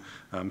to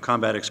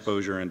combat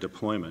exposure and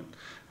deployment.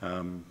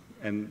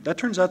 And that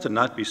turns out to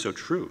not be so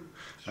true.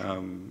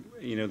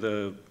 You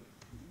know,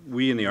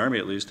 we in the Army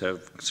at least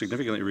have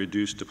significantly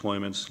reduced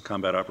deployments,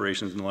 combat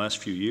operations in the last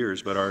few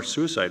years, but our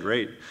suicide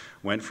rate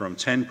went from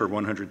 10 per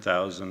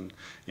 100,000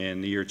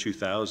 in the year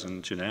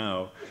 2000 to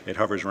now it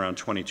hovers around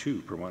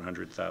 22 per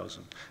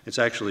 100,000. It's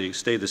actually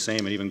stayed the same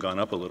and even gone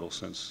up a little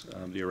since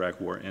the Iraq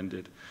War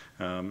ended.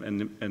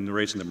 And the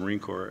rates in the Marine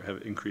Corps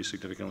have increased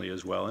significantly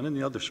as well, and in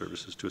the other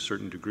services to a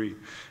certain degree.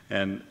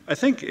 And I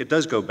think it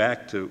does go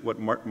back to what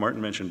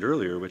Martin mentioned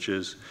earlier, which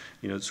is,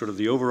 you know, sort of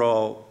the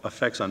overall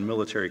effects on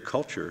military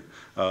culture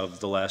of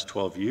the last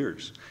 12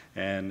 years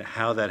and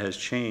how that has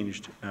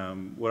changed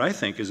what I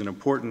think is an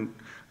important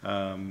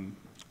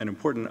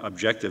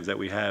objective that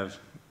we have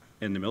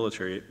in the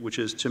military, which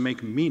is to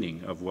make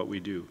meaning of what we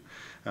do.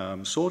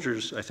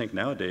 Soldiers, I think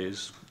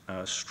nowadays,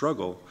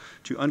 struggle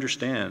to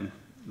understand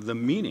the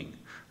meaning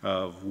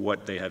of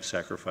what they have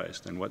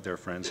sacrificed and what their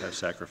friends have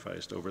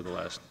sacrificed over the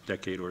last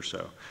decade or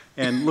so.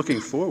 And looking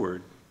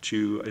forward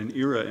to an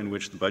era in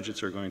which the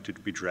budgets are going to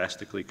be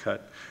drastically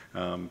cut,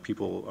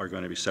 people are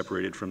going to be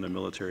separated from the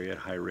military at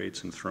high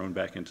rates and thrown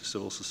back into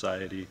civil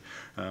society.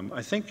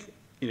 I think,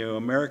 you know,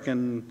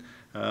 American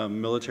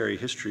military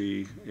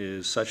history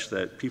is such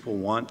that people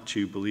want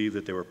to believe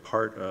that they were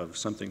part of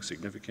something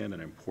significant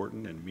and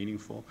important and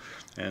meaningful,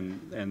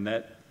 and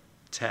that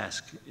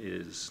task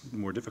is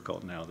more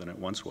difficult now than it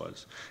once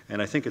was. And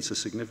I think it's a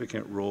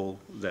significant role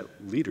that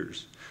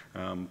leaders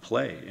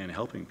play in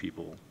helping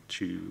people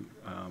to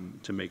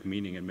make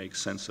meaning and make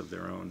sense of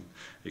their own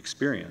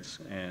experience.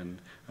 And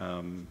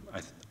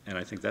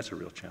I think that's a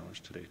real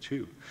challenge today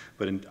too.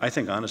 But I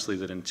think honestly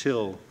that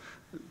until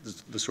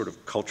the sort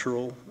of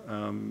cultural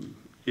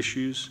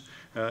issues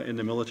in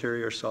the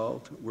military are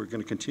solved, we're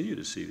going to continue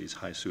to see these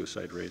high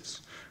suicide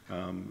rates.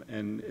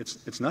 And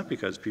it's not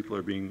because people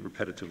are being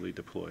repetitively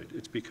deployed.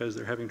 It's because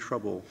they're having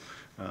trouble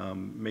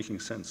making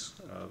sense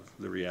of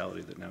the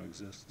reality that now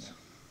exists.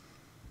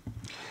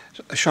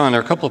 Sean,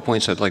 there are a couple of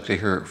points I'd like to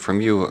hear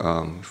from you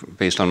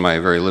based on my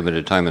very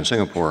limited time in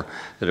Singapore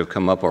that have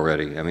come up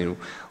already. I mean,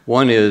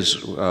 one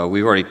is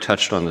we've already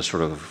touched on the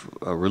sort of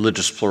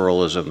religious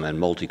pluralism and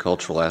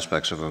multicultural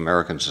aspects of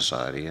American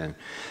society, and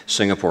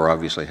Singapore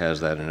obviously has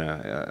that in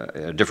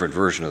a different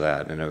version of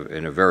that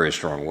in a very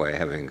strong way,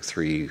 having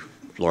three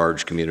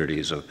large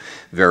communities of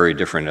very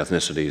different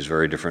ethnicities,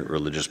 very different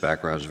religious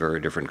backgrounds,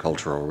 very different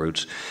cultural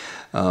roots.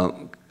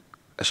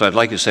 So I'd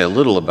like you to say a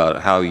little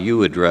about how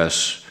you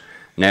address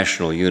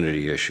national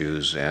unity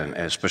issues,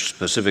 and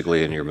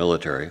specifically in your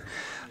military.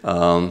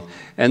 And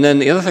then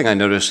the other thing I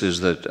noticed is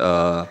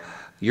that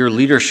your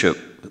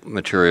leadership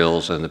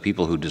materials and the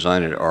people who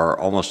design it are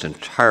almost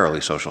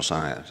entirely social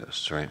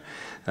scientists, right?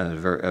 A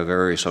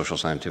very social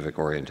scientific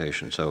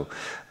orientation. So,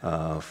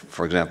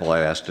 for example,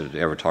 I asked to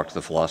ever talk to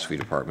the philosophy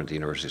department at the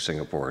University of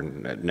Singapore,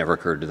 and it never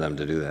occurred to them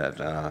to do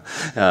that.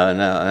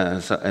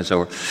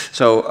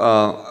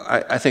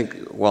 I think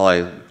while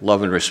I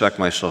love and respect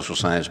my social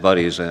science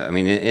buddies, I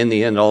mean, in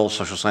the end, all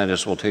social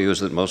scientists will tell you is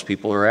that most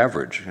people are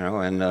average, you know.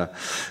 And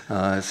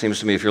it seems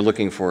to me if you're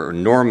looking for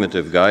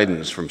normative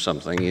guidance from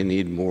something, you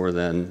need more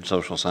than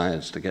social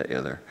science to get you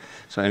there.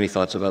 So, any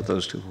thoughts about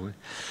those two?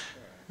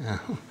 Yeah.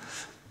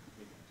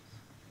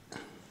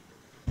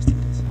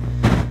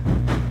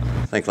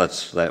 I think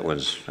that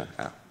was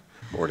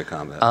more to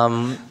combat.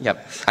 Yeah,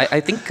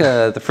 I think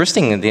the first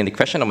thing, the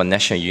question about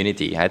national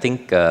unity, I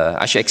think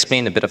I should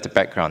explain a bit of the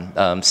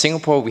background.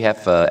 Singapore, we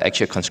have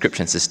actually a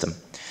conscription system.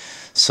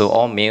 So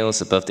all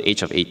males above the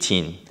age of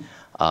 18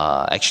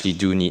 actually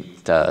do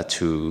need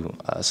to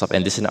sort of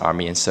enlist in the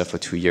army and serve for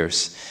 2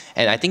 years.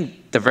 And I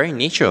think the very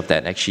nature of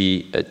that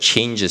actually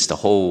changes the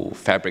whole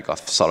fabric of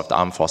sort of the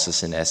armed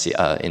forces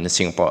in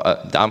Singapore,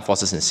 the armed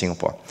forces in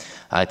Singapore.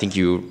 I think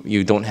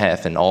you don't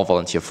have an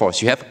all-volunteer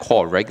force. You have a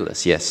core of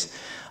regulars, yes,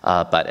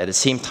 but at the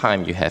same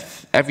time you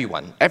have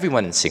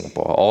everyone in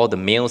Singapore, all the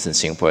males in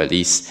Singapore at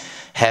least,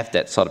 have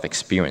that sort of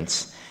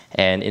experience.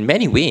 And in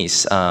many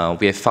ways,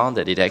 we have found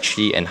that it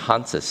actually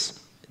enhances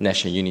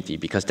national unity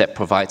because that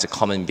provides a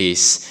common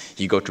base.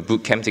 You go to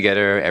boot camp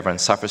together, everyone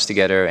suffers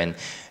together, and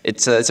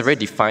it's a very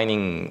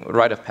defining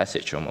rite of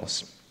passage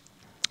almost.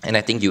 And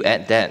I think you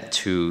add that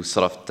to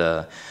sort of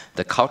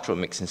the cultural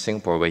mix in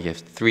Singapore, where you have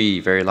 3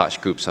 very large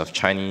groups of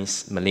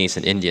Chinese, Malays,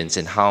 and Indians,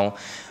 and how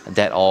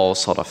that all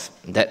sort of,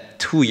 that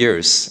 2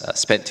 years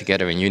spent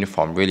together in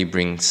uniform really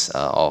brings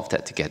all of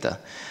that together.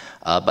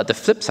 But the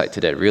flip side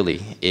to that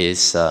really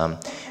is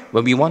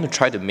when we want to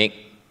try to make,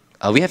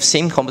 we have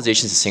same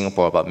conversations in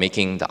Singapore about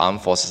making the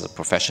armed forces a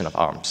profession of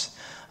arms.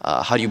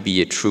 How do you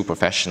be a true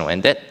professional?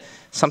 And that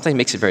sometimes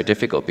makes it very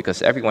difficult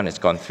because everyone has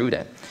gone through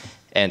that.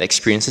 And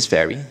experiences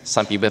vary.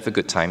 Some people have a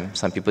good time,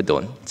 some people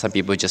don't. Some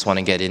people just want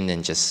to get in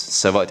and just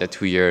serve out their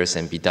 2 years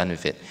and be done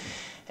with it.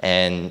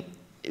 And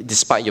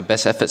despite your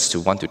best efforts to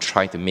want to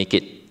try to make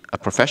it a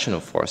professional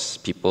force,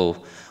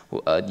 people,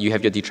 you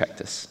have your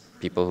detractors.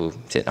 People who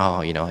said,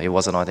 oh, you know, it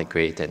wasn't all that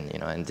great, and, you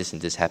know, and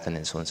this happened,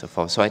 and so on and so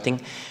forth. So I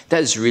think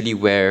that is really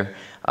where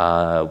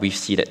we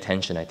see that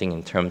tension, I think,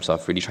 in terms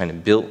of really trying to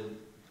build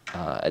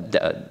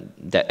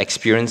that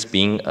experience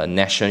being a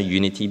national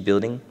unity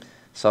building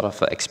sort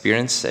of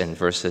experience, and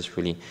versus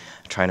really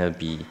trying to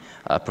be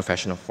a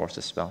professional force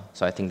as well.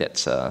 So I think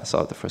that's sort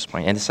of the first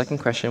point. And the second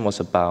question was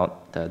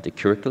about the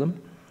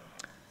curriculum.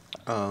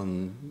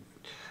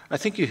 I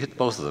think you hit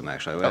both of them,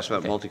 actually. I asked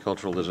about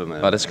multiculturalism.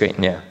 And, that's great,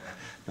 yeah.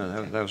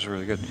 No, that was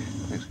really good.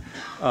 Thanks.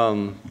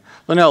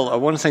 Linell,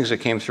 one of the things that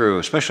came through,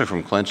 especially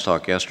from Clint's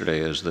talk yesterday,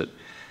 is that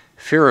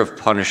fear of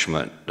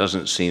punishment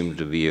doesn't seem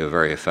to be a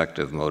very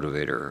effective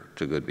motivator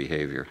to good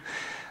behavior.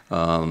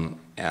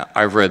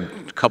 I've read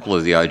a couple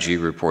of the IG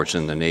reports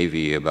in the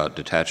Navy about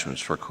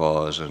detachments for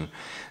cause, and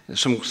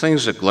some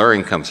things that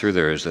glaring come through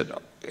there is that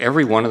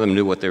every one of them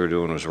knew what they were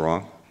doing was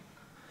wrong.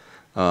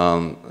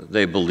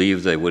 They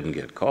believed they wouldn't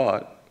get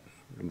caught,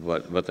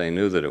 but they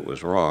knew that it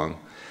was wrong.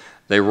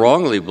 They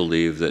wrongly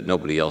believed that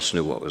nobody else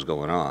knew what was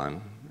going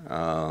on,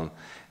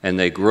 and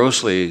they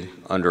grossly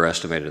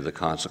underestimated the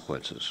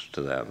consequences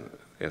to them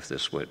if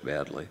this went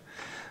badly.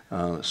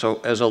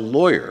 So as a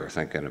lawyer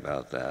thinking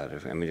about that,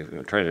 if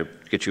I'm trying to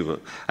get you,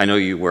 I know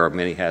you wear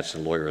many hats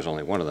and lawyer is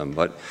only one of them,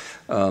 but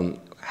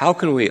how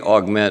can we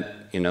augment,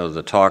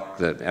 the talk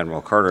that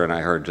Admiral Carter and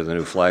I heard to the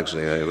new flags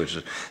today, which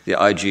is the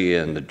IG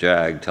and the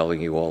JAG telling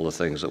you all the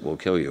things that we'll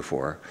kill you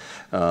for,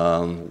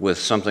 with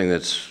something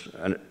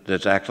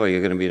that's actually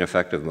going to be an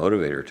effective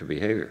motivator to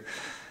behavior?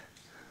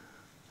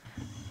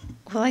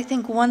 Well, I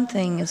think one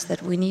thing is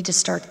that we need to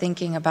start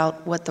thinking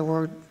about what the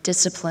word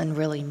discipline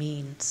really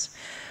means.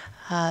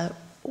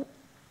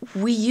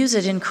 We use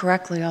it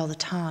incorrectly all the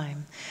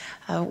time.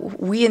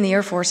 We in the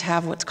Air Force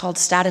have what's called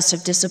status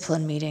of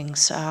discipline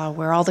meetings,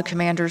 where all the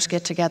commanders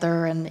get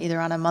together and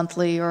either on a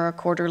monthly or a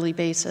quarterly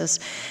basis,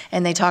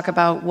 and they talk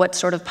about what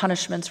sort of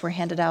punishments were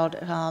handed out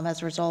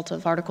as a result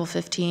of Article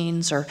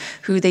 15s, or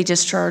who they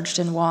discharged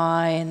and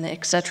why, and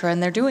et cetera.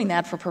 And they're doing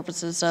that for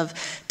purposes of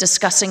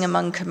discussing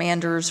among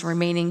commanders,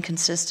 remaining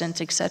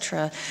consistent, et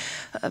cetera.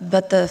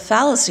 But the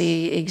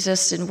fallacy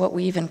exists in what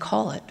we even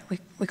call it.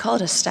 We call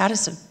it a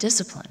status of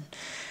discipline.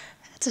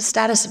 It's a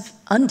status of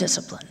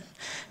undiscipline.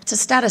 It's a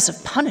status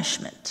of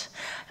punishment.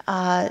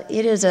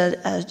 It is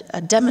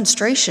a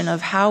demonstration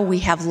of how we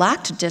have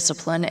lacked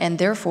discipline and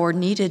therefore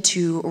needed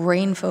to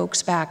rein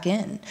folks back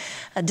in.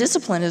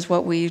 Discipline is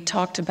what we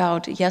talked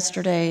about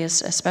yesterday,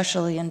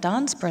 especially in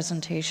Don's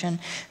presentation,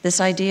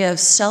 this idea of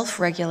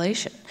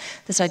self-regulation,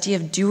 this idea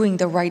of doing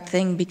the right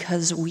thing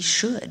because we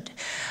should.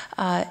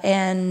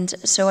 And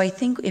so I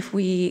think if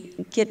we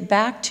get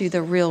back to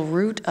the real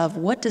root of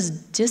what does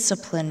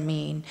discipline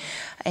mean,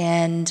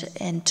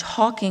 and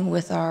talking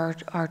with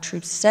our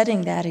troops,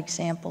 setting that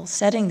example,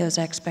 setting those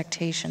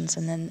expectations,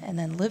 and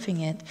then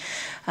living it,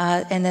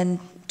 and then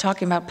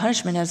talking about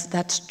punishment as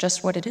that's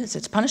just what it is.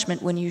 It's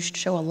punishment when you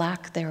show a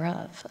lack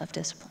thereof of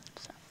discipline.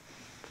 So.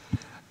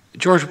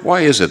 George,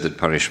 why is it that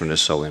punishment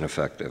is so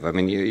ineffective? I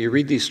mean, you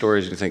read these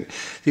stories and you think,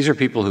 these are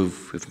people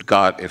who've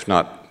got, if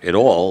not at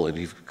all,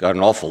 you've got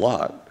an awful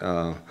lot.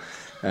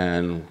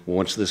 And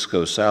once this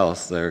goes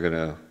south, they're going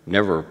to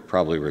never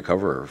probably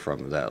recover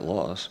from that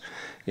loss.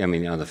 I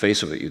mean, on the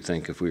face of it, you'd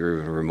think if we were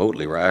even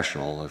remotely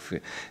rational, if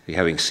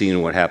having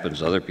seen what happens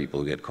to other people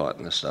who get caught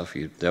in this stuff,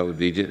 that would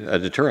be a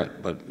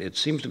deterrent. But it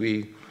seems to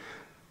be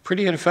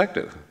pretty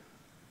ineffective.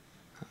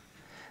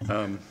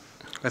 I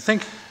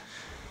think,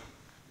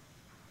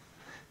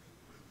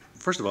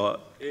 first of all,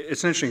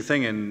 it's an interesting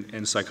thing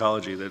in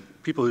psychology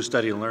that people who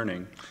study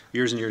learning,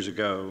 years and years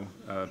ago,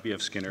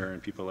 B.F. Skinner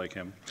and people like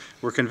him,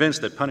 were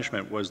convinced that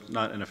punishment was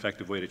not an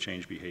effective way to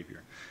change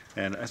behavior.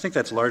 And I think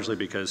that's largely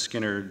because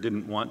Skinner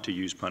didn't want to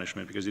use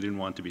punishment because he didn't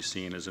want to be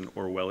seen as an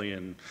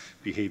Orwellian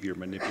behavior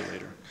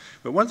manipulator.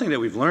 But one thing that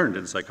we've learned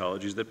in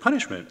psychology is that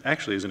punishment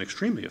actually is an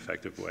extremely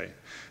effective way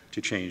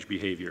to change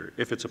behavior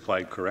if it's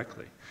applied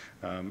correctly.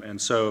 And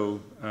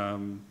so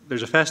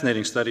there's a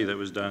fascinating study that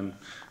was done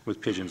with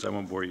pigeons. I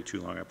won't bore you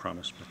too long, I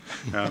promise.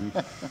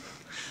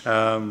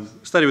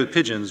 Study with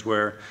pigeons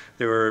where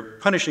they were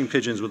punishing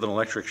pigeons with an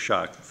electric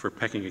shock for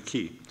pecking a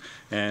key.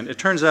 And it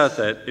turns out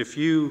that if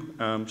you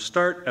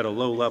start at a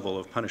low level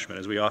of punishment,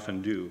 as we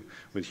often do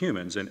with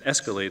humans, and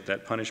escalate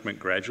that punishment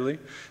gradually,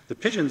 the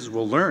pigeons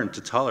will learn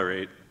to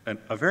tolerate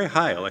a very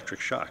high electric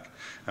shock.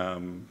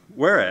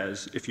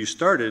 Whereas if you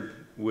started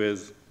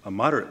with a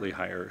moderately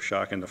higher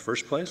shock in the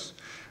first place,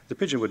 the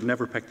pigeon would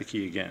never peck the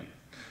key again.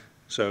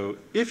 So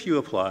if you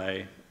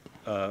apply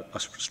a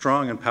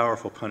strong and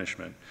powerful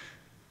punishment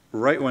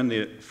right when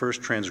the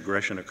first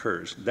transgression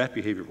occurs, that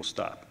behavior will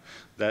stop.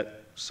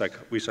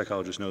 We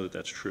psychologists know that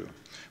that's true.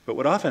 But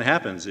what often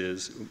happens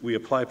is we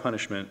apply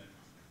punishment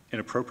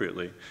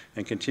inappropriately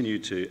and continue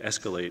to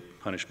escalate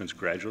punishments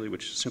gradually,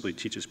 which simply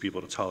teaches people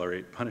to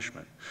tolerate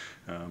punishment,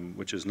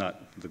 which is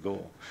not the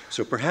goal.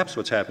 So perhaps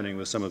what's happening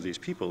with some of these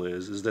people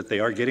is that they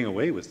are getting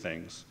away with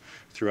things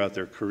throughout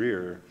their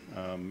career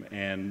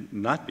and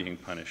not being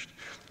punished.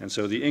 And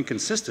so the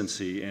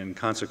inconsistency in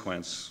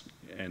consequence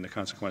and the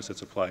consequence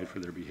that's applied for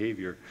their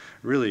behavior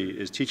really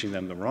is teaching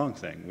them the wrong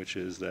thing, which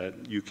is that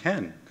you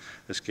can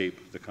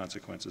escape the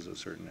consequences of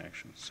certain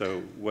actions.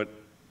 So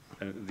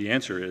the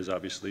answer is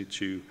obviously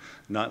to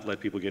not let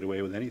people get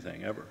away with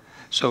anything ever.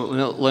 So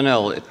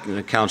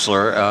Linell,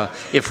 counselor,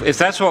 if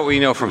that's what we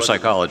know from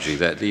psychology,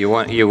 that you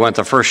want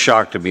the first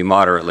shock to be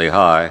moderately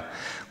high,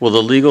 will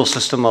the legal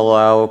system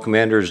allow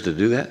commanders to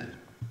do that?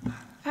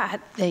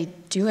 They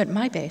do at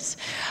my base.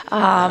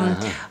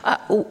 And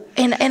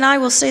I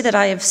will say that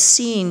I have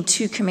seen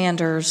two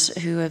commanders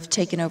who have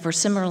taken over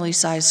similarly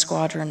sized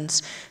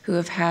squadrons who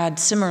have had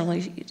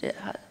similar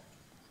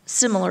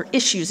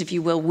issues, if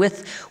you will,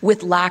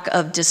 with lack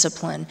of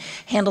discipline,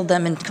 handled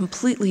them in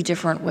completely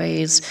different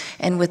ways,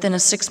 and within a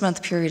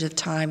 6-month period of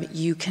time,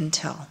 you can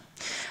tell.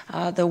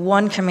 The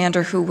one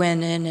commander who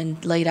went in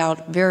and laid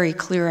out very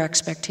clear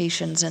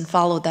expectations and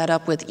followed that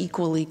up with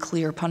equally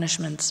clear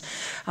punishments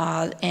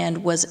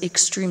and was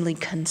extremely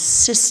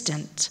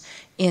consistent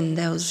in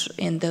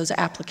those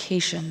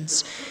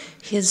applications.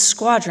 His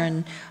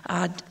squadron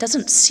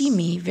doesn't see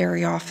me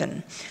very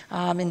often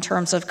in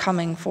terms of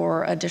coming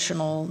for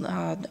additional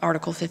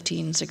Article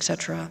 15s, et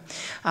cetera.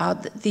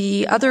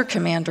 The other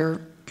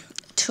commander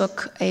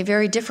took a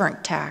very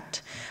different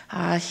tact.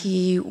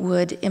 He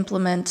would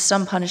implement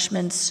some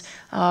punishments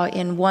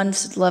in one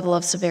level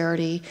of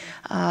severity,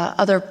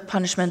 other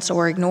punishments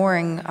or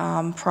ignoring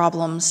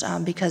problems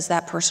because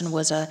that person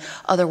was a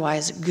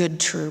otherwise good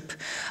troop.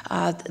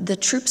 The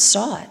troops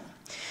saw it.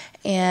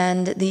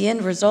 And the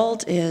end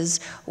result is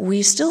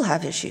we still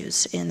have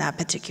issues in that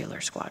particular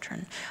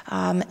squadron.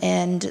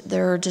 And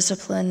their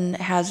discipline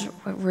has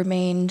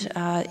remained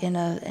in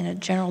a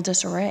general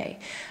disarray.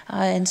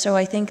 And so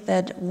I think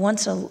that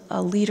once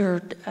a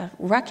leader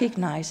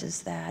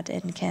recognizes that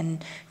and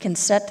can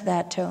set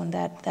that tone,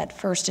 that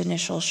first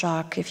initial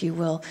shock, if you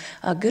will,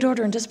 good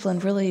order and discipline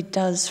really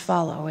does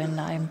follow. And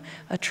I'm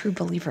a true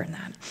believer in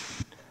that.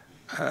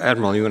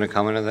 Admiral, you want to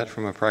comment on that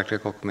from a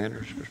practical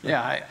commander's perspective?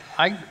 Yeah,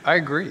 I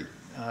agree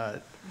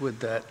with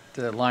that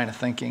line of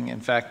thinking. In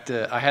fact,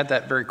 I had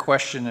that very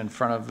question in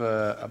front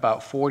of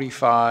about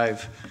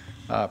 45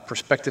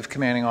 prospective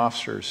commanding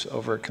officers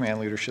over at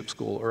Command Leadership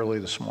School early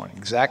this morning.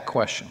 Exact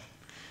question.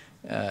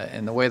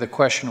 And the way the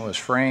question was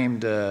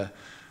framed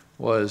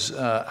was,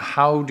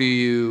 how do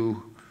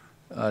you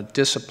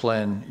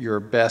discipline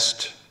your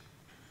best,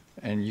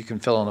 and you can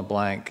fill in the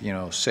blank,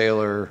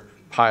 sailor,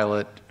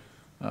 pilot,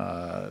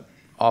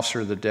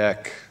 officer of the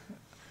deck,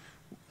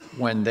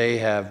 when they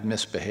have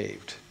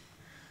misbehaved,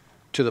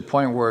 to the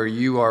point where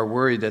you are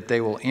worried that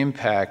they will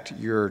impact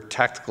your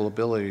tactical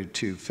ability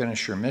to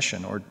finish your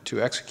mission or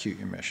to execute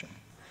your mission.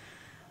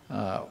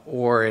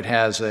 Or it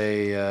has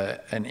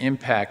an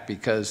impact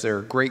because they're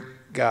a great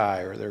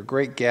guy or they're a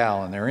great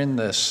gal and they're in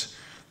this,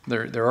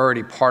 they're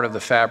already part of the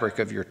fabric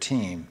of your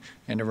team,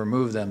 and to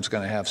remove them is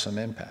going to have some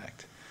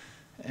impact.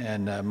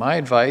 And my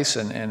advice,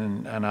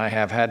 and I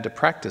have had to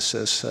practice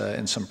this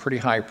in some pretty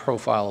high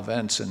profile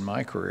events in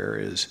my career,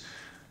 is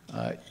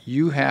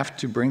you have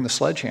to bring the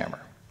sledgehammer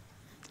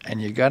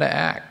and you got to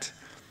act.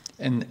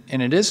 And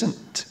it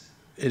isn't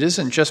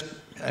just,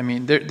 I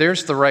mean,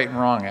 there's the right and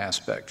wrong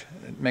aspect.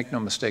 Make no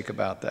mistake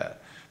about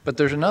that. But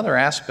there's another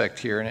aspect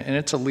here, and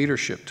it's a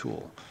leadership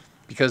tool,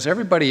 because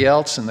everybody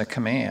else in the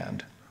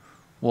command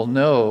will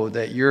know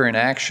that you're in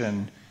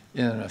action,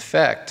 in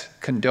effect,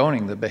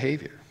 condoning the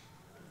behavior.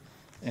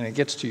 And it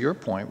gets to your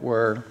point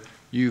where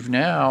you've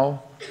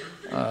now,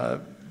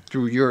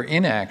 through your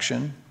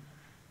inaction,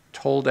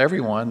 told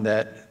everyone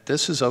that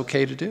this is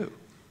okay to do.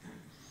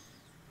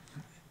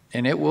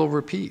 And it will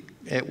repeat.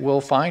 It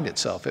will find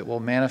itself. It will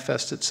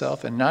manifest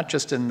itself, and not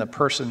just in the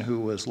person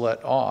who was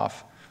let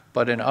off,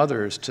 but in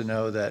others to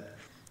know that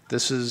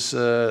this is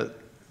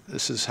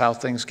how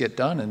things get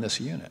done in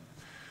this unit.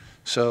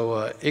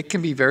 So it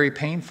can be very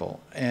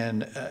painful,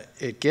 and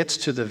it gets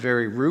to the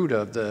very root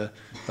of the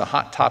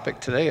hot topic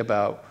today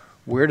about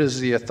where does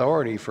the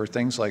authority for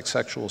things like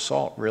sexual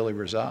assault really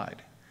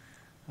reside.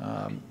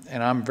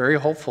 And I'm very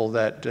hopeful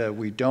that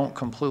we don't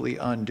completely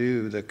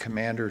undo the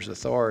commander's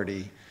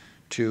authority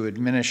to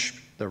administer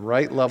the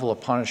right level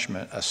of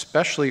punishment,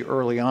 especially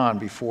early on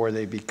before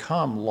they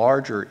become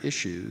larger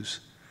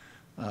issues,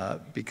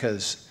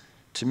 because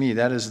to me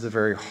that is the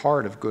very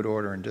heart of good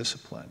order and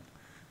discipline.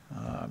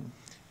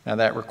 Now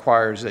that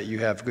requires that you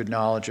have good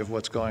knowledge of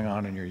what's going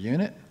on in your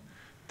unit,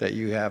 that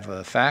you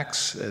have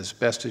facts as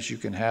best as you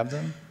can have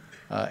them,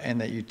 and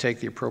that you take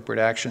the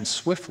appropriate action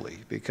swiftly,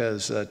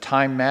 because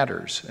time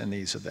matters in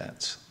these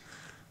events.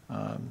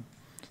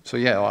 So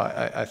yeah,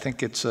 I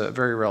think it's a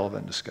very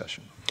relevant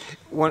discussion.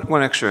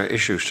 One extra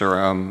issue, sir.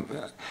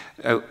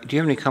 Do you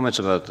have any comments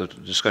about the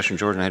discussion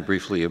Jordan had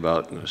briefly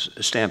about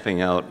stamping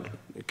out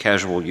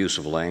casual use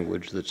of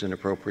language that's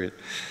inappropriate?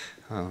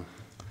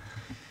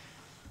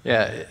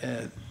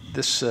 Yeah,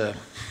 this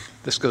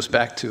goes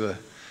back to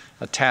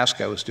a task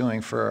I was doing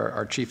for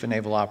our Chief of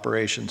Naval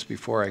Operations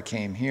before I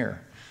came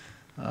here.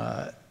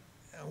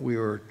 We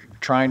were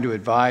trying to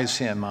advise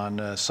him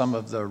on some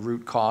of the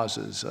root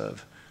causes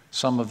of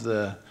some of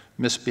the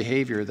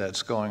misbehavior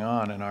that's going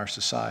on in our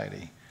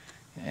society.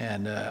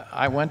 And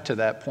I went to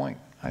that point.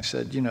 I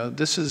said, you know,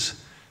 this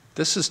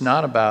is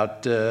not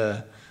about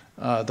the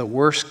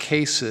worst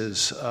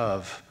cases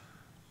of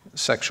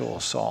sexual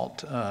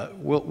assault.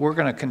 We're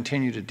going to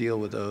continue to deal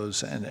with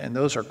those, and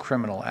those are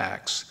criminal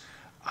acts.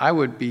 I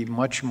would be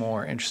much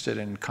more interested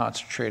in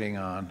concentrating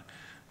on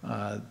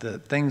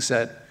the things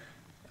that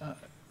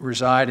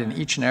reside in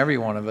each and every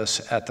one of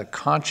us at the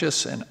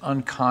conscious and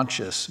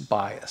unconscious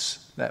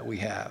bias that we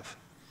have.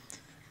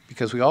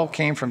 Because we all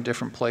came from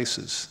different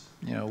places.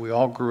 You know, we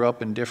all grew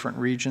up in different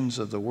regions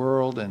of the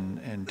world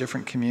and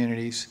different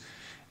communities,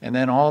 and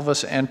then all of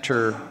us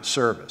enter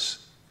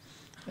service.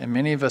 And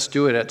many of us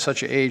do it at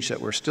such an age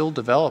that we're still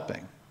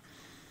developing.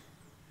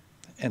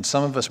 And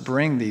some of us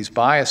bring these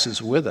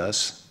biases with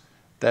us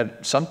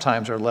that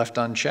sometimes are left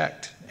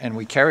unchecked, and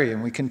we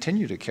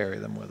continue to carry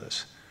them with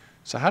us.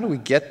 So how do we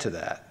get to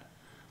that?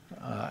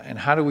 And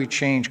how do we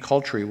change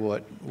culturally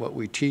what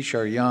we teach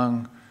our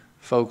young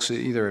folks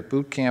either at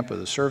boot camp or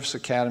the service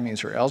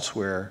academies or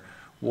elsewhere?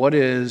 What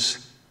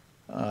is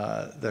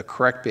the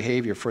correct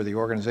behavior for the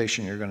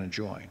organization you're going to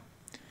join?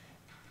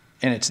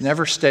 And it's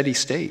never steady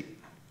state.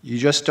 You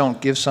just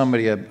don't give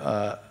somebody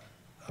a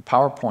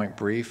PowerPoint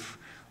brief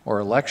or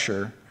a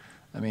lecture.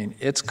 I mean,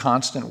 it's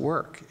constant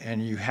work,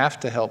 and you have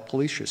to help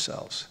police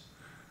yourselves.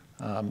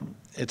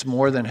 It's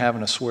more than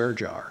having a swear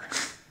jar.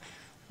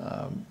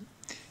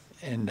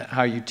 And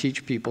how you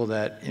teach people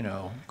that, you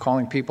know,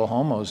 calling people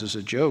homos is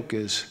a joke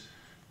is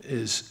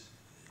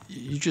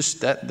you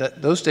just,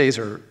 those days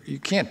are, you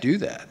can't do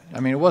that. I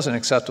mean, it wasn't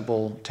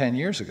acceptable 10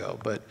 years ago,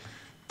 but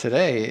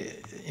today,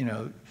 you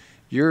know,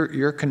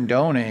 you're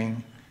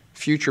condoning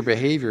future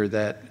behavior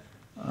that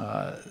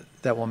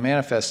will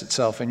manifest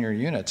itself in your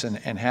units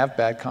and have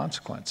bad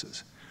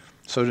consequences.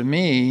 So to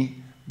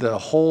me, the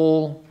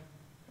whole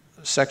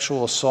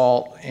sexual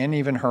assault and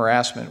even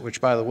harassment, which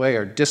by the way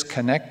are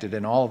disconnected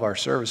in all of our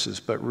services,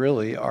 but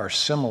really are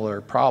similar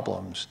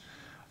problems,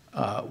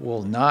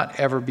 will not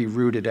ever be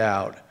rooted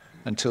out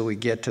until we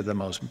get to the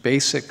most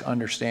basic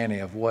understanding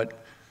of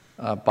what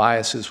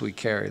biases we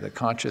carry, the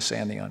conscious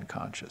and the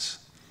unconscious.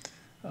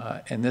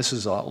 And this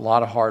is a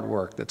lot of hard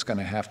work that's going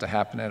to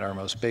happen at our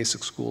most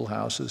basic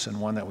schoolhouses, and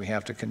one that we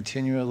have to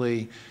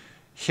continually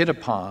hit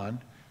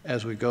upon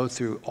as we go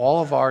through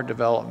all of our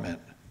development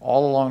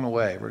all along the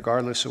way,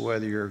 regardless of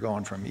whether you're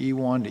going from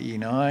E1 to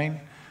E9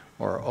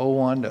 or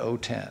O1 to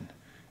O10.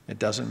 It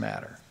doesn't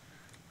matter.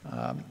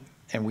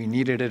 And we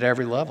need it at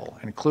every level,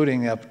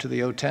 including up to the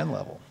O10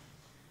 level.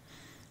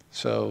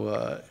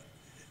 So,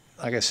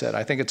 like I said,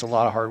 I think it's a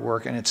lot of hard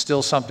work, and it's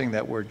still something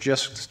that we're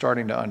just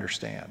starting to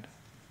understand.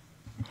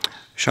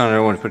 Sean, I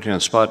don't want to put you on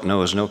the spot.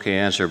 No is an okay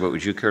answer, but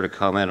would you care to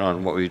comment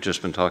on what we've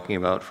just been talking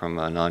about from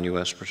a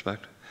non-U.S.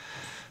 perspective?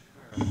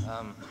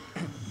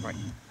 Right.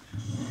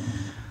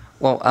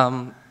 Well,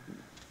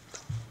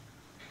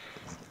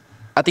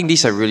 I think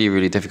these are really,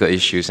 really difficult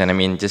issues. And I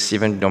mean, just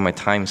even during my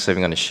time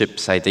serving on the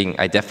ships, I think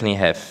I definitely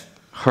have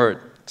heard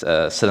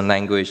certain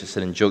language,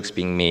 certain jokes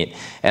being made,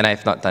 and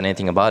I've not done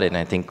anything about it. And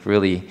I think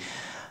really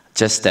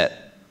just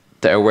that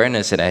the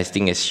awareness that I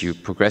think as you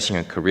progress in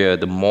your career,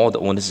 the more the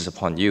onus is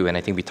upon you. And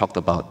I think we talked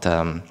about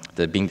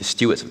being the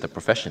stewards of the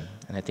profession.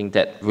 And I think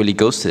that really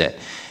goes to that.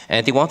 And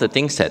I think one of the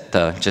things that,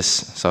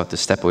 just sort of to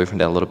step away from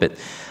that a little bit,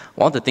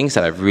 one of the things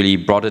that I've really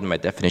broadened my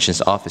definitions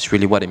of is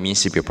really what it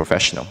means to be a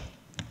professional.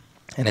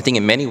 And I think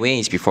in many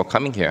ways, before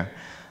coming here,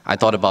 I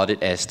thought about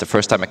it as the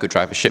first time I could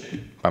drive a ship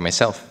by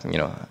myself, you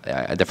know,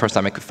 the first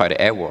time I could fight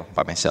an air war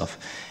by myself.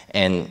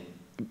 And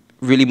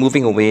really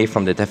moving away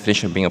from the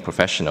definition of being a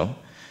professional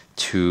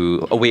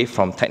to away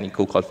from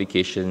technical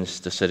qualifications,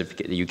 the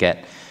certificate that you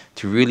get,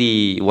 to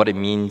really what it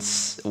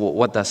means,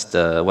 what does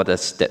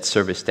that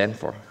service stand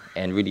for?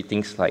 And really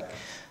things like,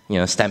 you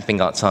know,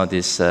 stamping out some of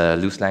this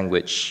loose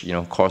language, you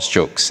know, coarse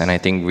jokes. And I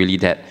think really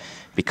that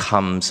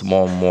becomes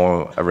more and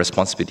more a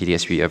responsibility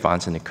as we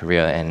advance in the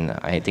career. And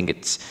I think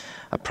it's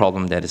a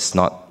problem that is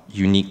not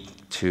unique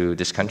to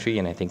this country.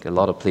 And I think a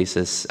lot of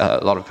places,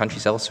 a lot of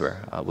countries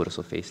elsewhere would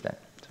also face that.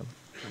 So.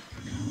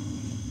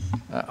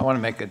 I want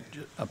to make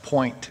a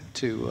point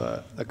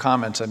to the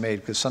comments I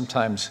made, because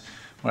sometimes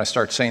when I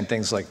start saying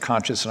things like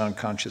conscious and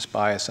unconscious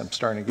bias, I'm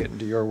starting to get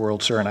into your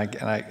world, sir, and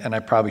I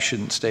probably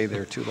shouldn't stay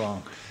there too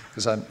long,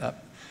 because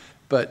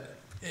but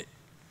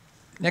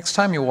next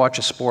time you watch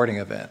a sporting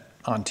event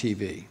on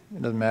TV,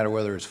 it doesn't matter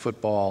whether it's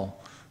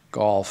football,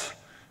 golf,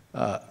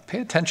 pay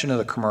attention to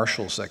the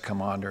commercials that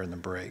come on during the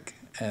break,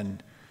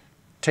 and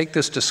take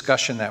this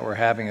discussion that we're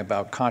having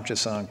about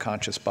conscious and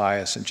unconscious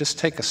bias and just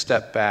take a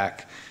step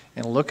back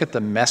and look at the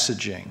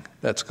messaging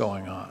that's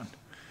going on.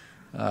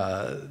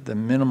 The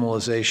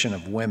minimalization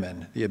of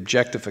women, the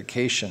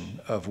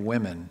objectification of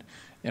women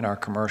in our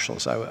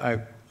commercials.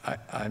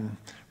 I'm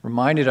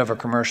reminded of a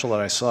commercial that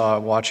I saw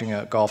watching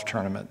a golf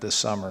tournament this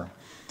summer.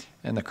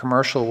 And the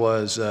commercial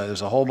was,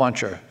 there's a whole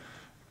bunch of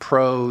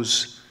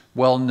pros,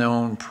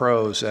 well-known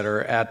pros that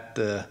are at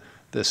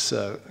this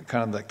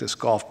kind of like this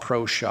golf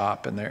pro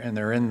shop, and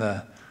they're in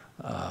the,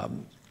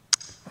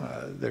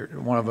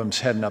 one of them's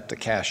heading up the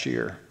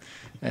cashier.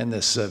 And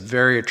this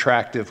very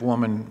attractive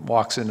woman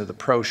walks into the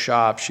pro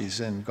shop.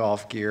 She's in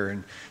golf gear,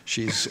 and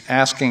she's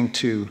asking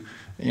to,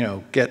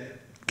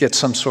 get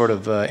some sort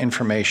of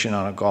information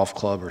on a golf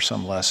club or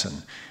some lesson.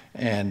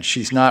 And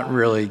she's not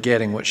really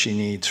getting what she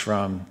needs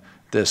from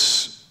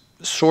this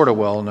sort of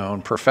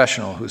well-known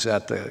professional who's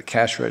at the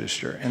cash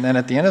register. And then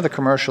at the end of the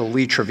commercial,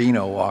 Lee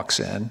Trevino walks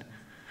in,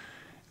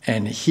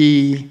 and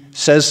he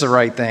says the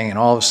right thing, and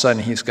all of a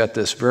sudden he's got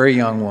this very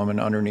young woman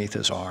underneath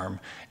his arm,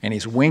 and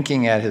he's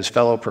winking at his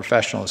fellow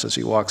professionals as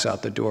he walks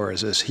out the door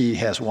as if he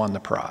has won the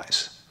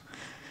prize.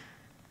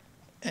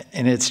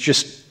 And it's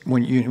just,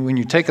 when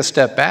you take a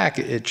step back,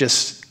 it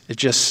just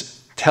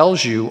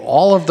tells you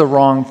all of the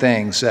wrong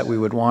things that we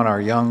would want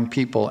our young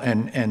people,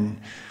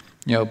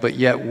 but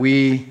yet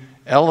we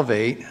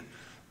elevate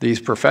these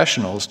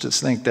professionals to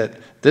think that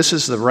this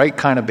is the right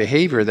kind of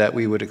behavior that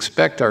we would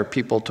expect our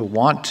people to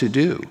want to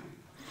do.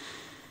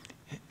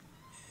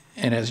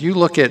 And as you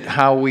look at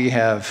how we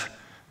have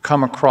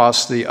come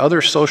across the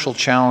other social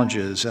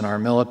challenges in our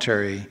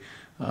military,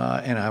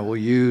 and I will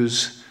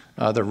use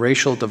the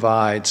racial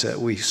divides that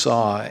we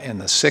saw in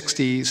the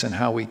 60s and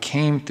how we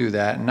came through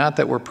that. And not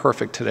that we're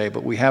perfect today,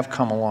 but we have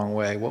come a long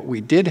way. What we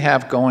did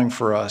have going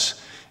for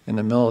us in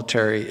the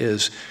military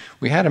is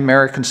we had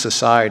American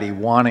society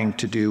wanting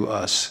to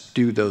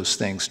do those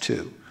things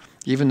too.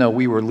 Even though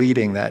we were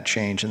leading that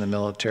change in the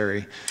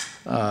military,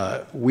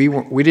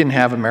 we didn't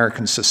have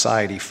American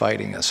society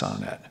fighting us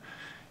on that.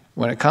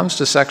 When it comes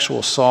to sexual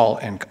assault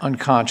and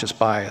unconscious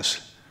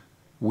bias,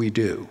 we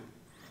do.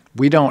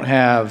 We don't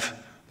have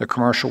the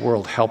commercial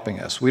world helping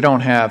us. We don't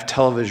have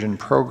television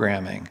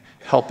programming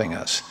helping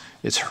us.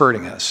 It's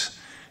hurting us.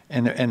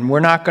 And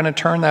we're not going to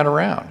turn that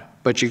around.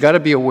 But you got to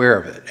be aware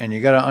of it, and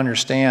you got to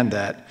understand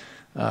that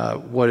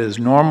what is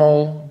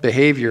normal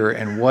behavior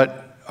and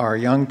what our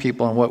young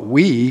people and what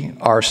we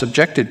are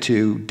subjected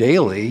to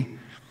daily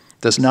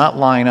does not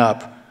line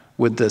up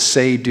with the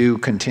say-do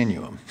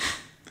continuum.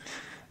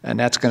 And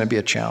that's going to be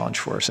a challenge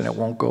for us, and it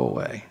won't go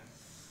away.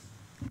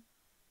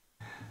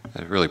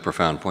 A really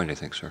profound point, I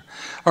think, sir.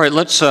 All right,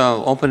 let's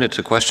open it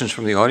to questions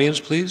from the audience,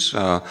 please.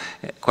 Feel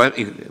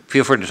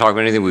free to talk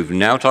about anything we've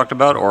now talked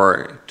about,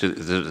 or to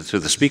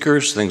the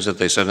speakers, things that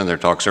they said in their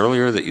talks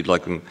earlier that you'd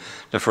like them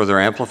to further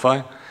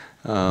amplify.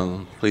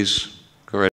 Please